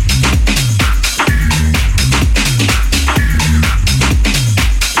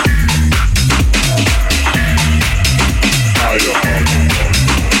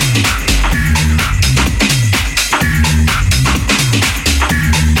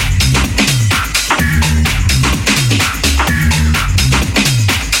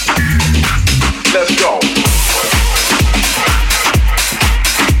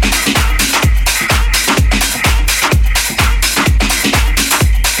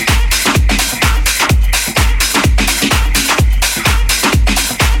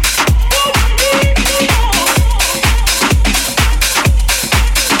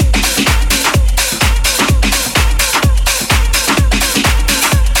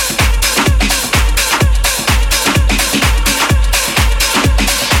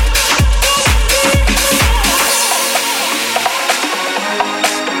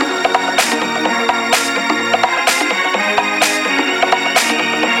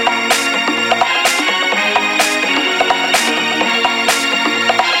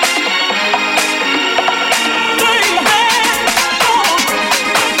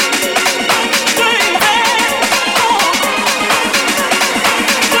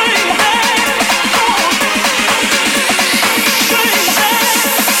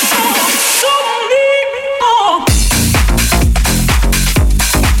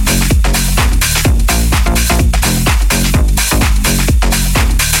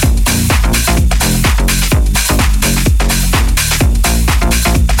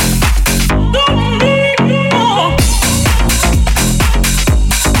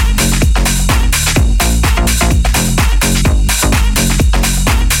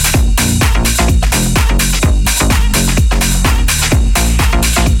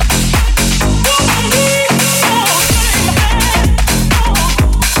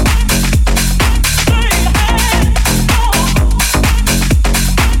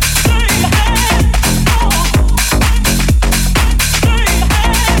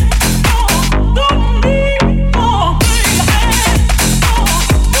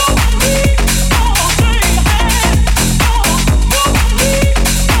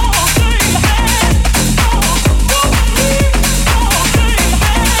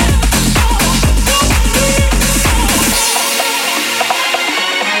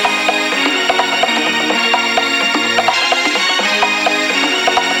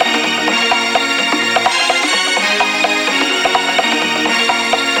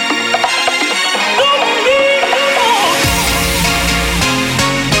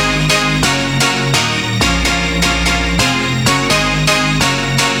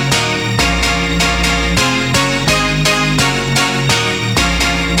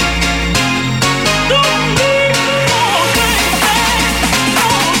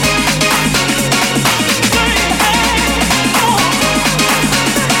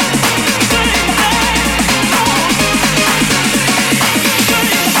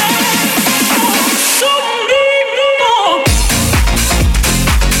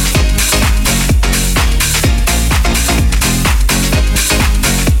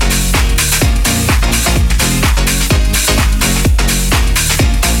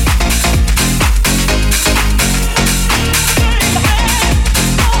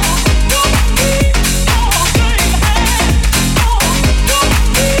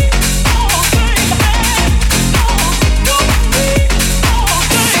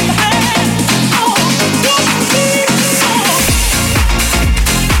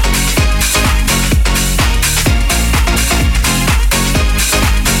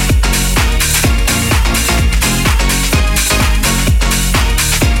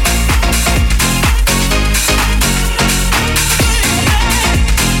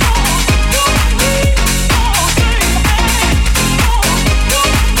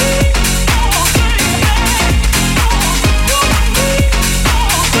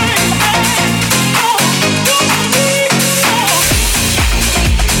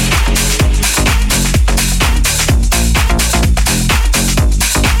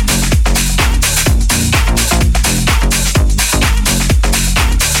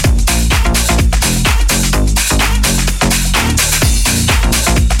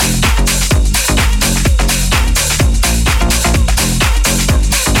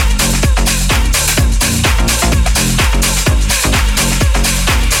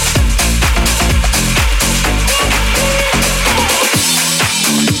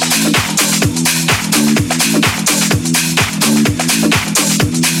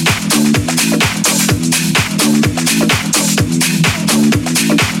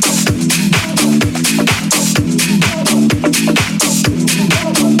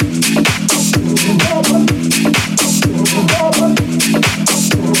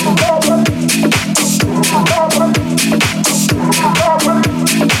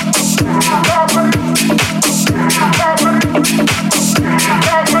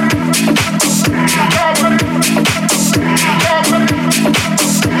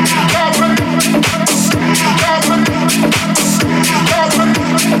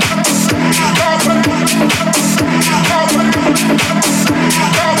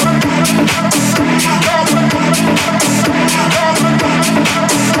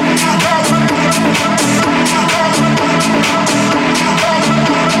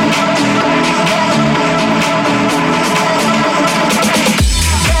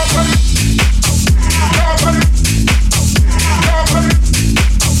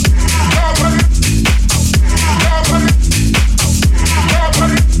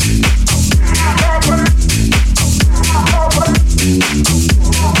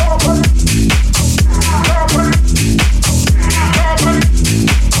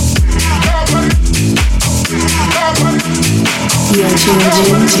 tuned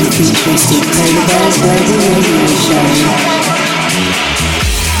in to the Futuristic Polar Bears Global Radio Show.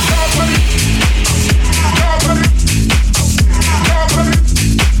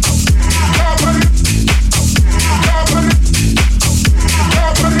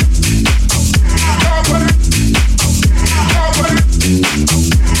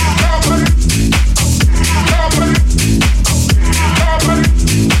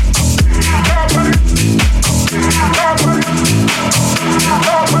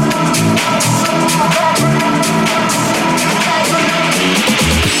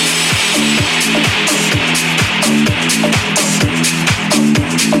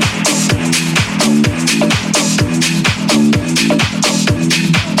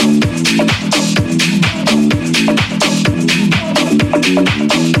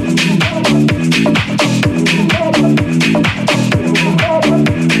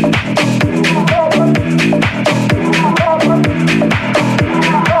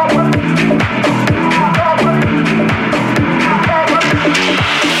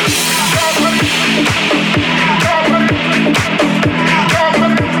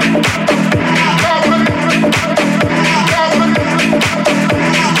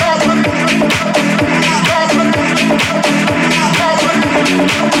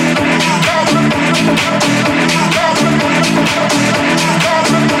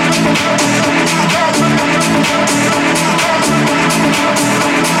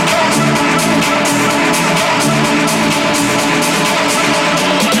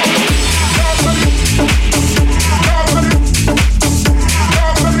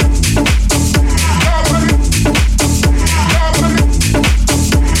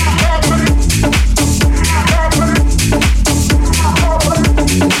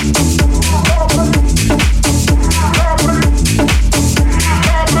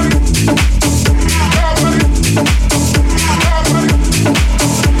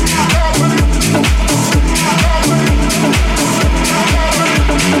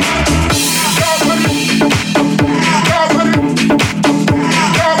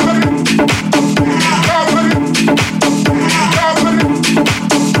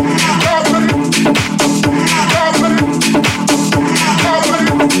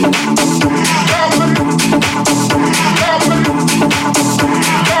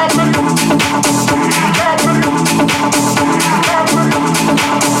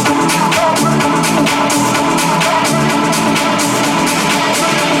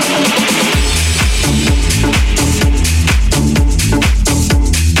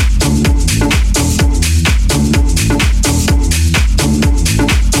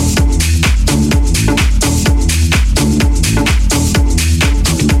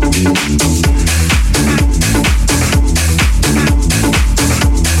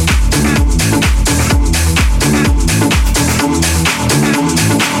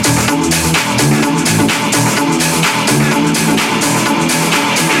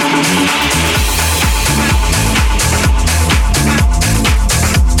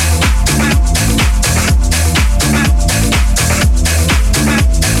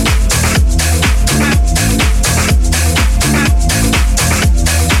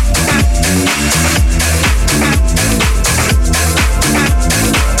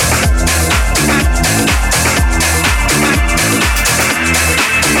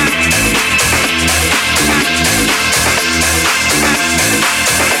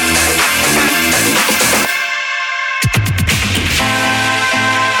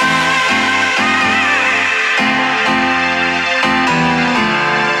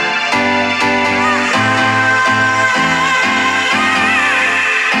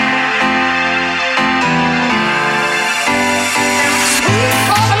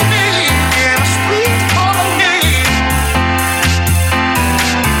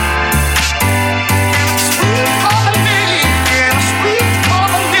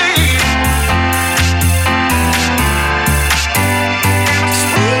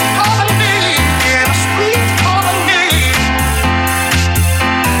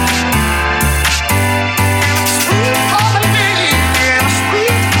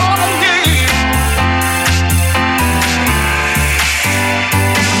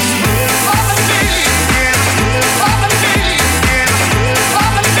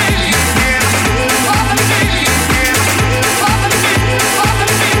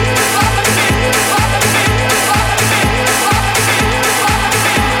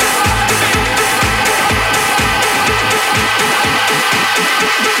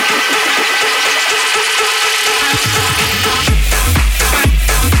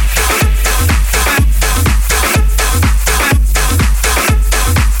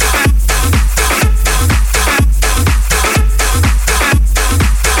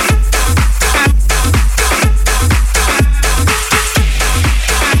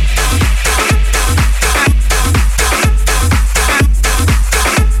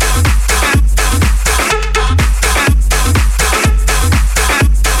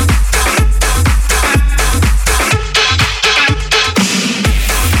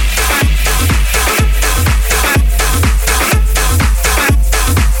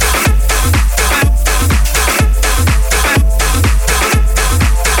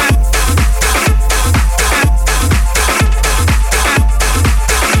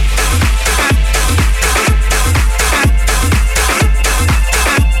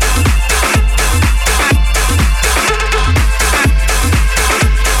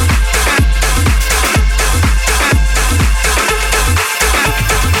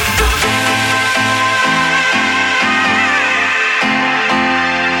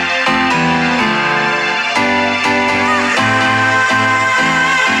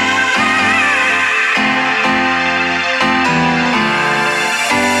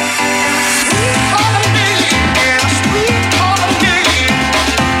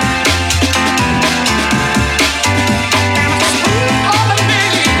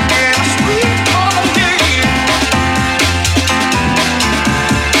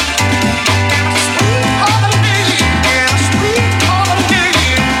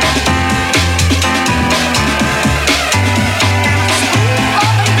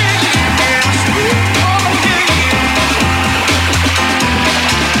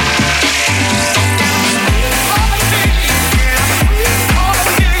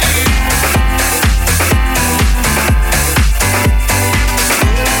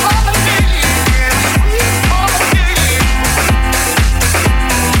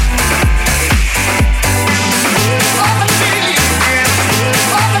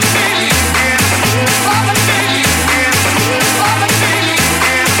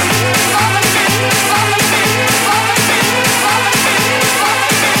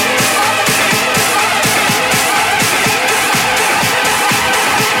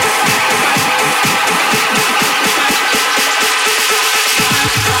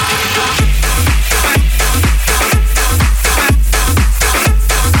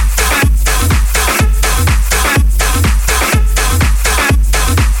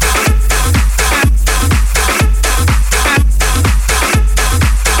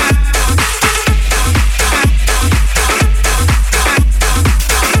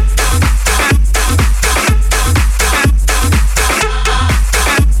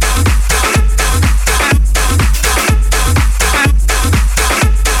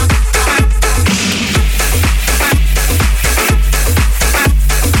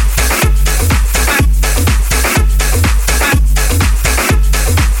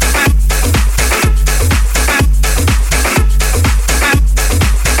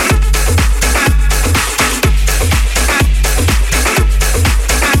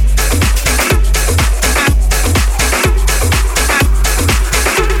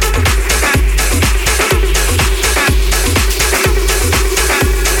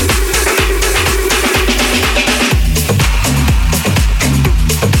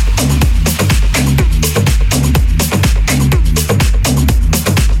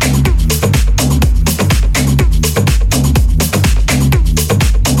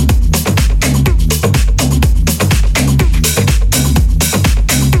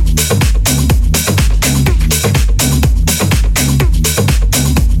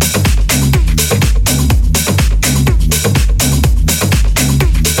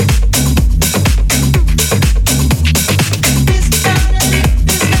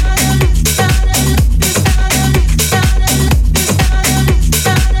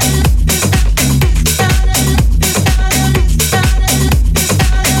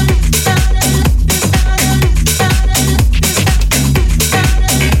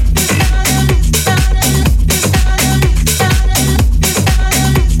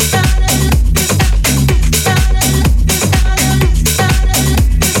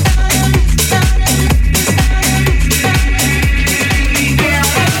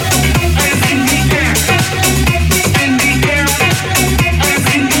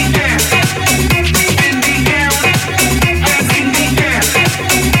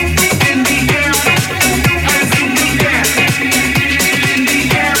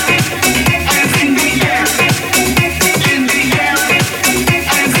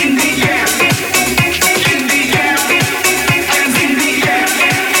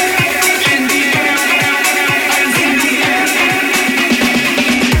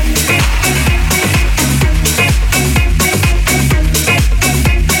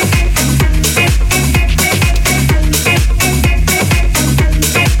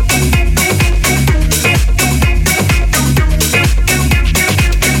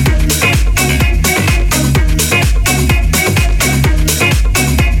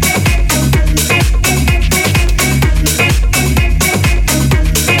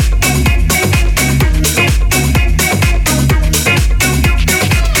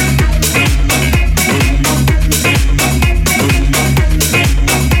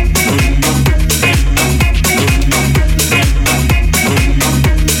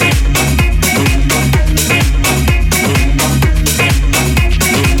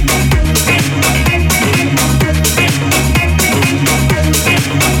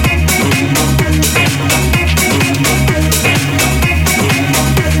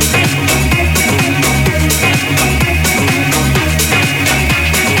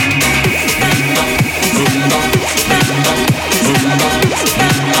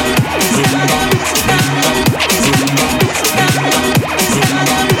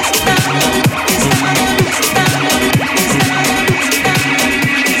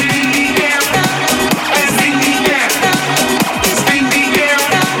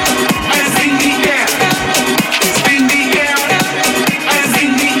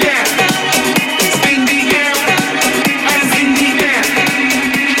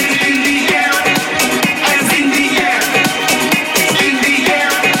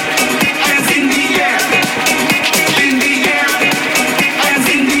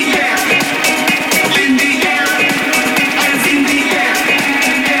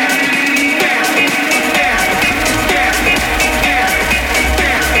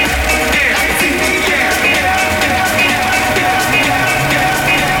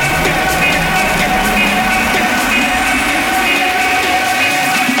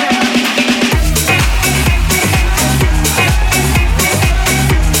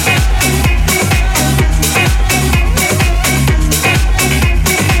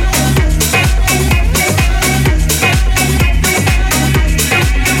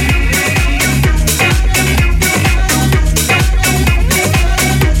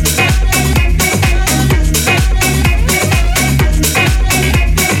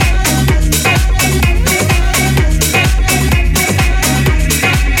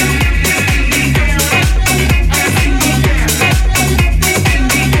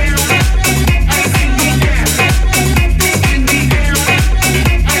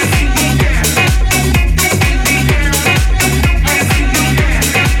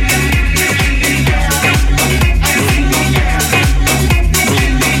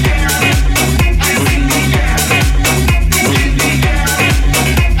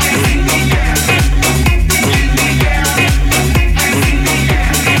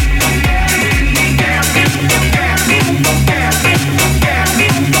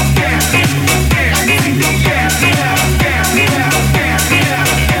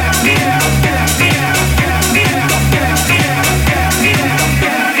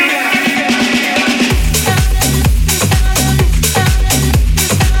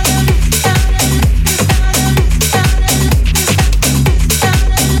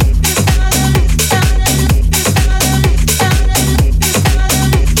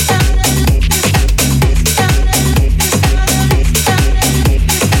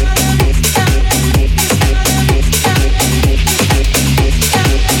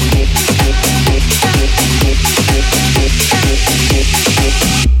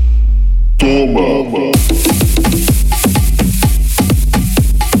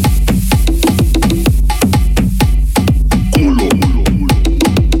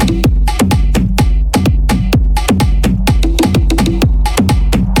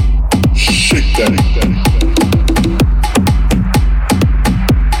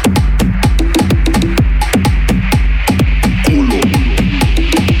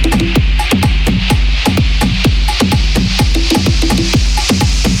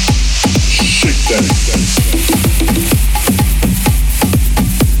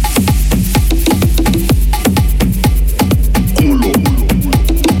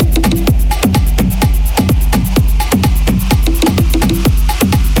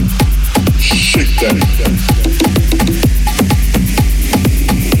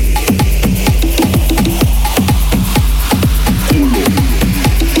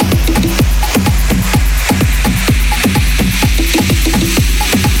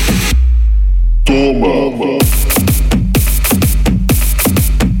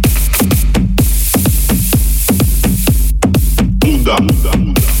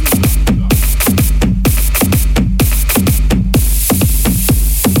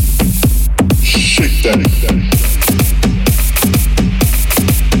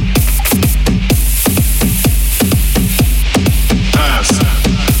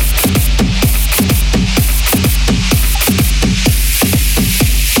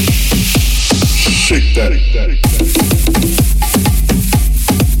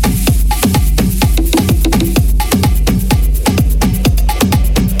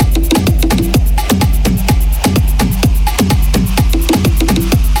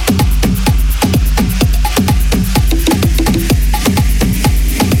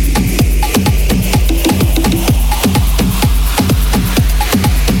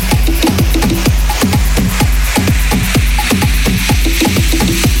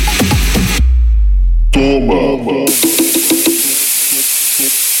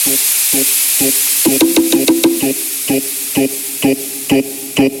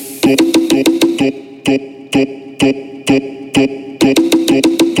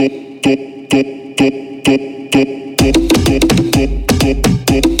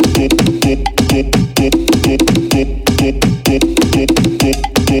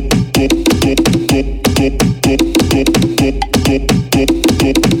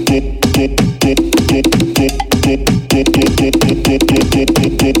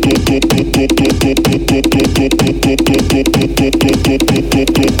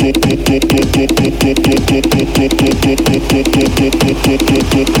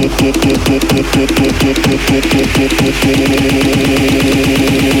 go, go.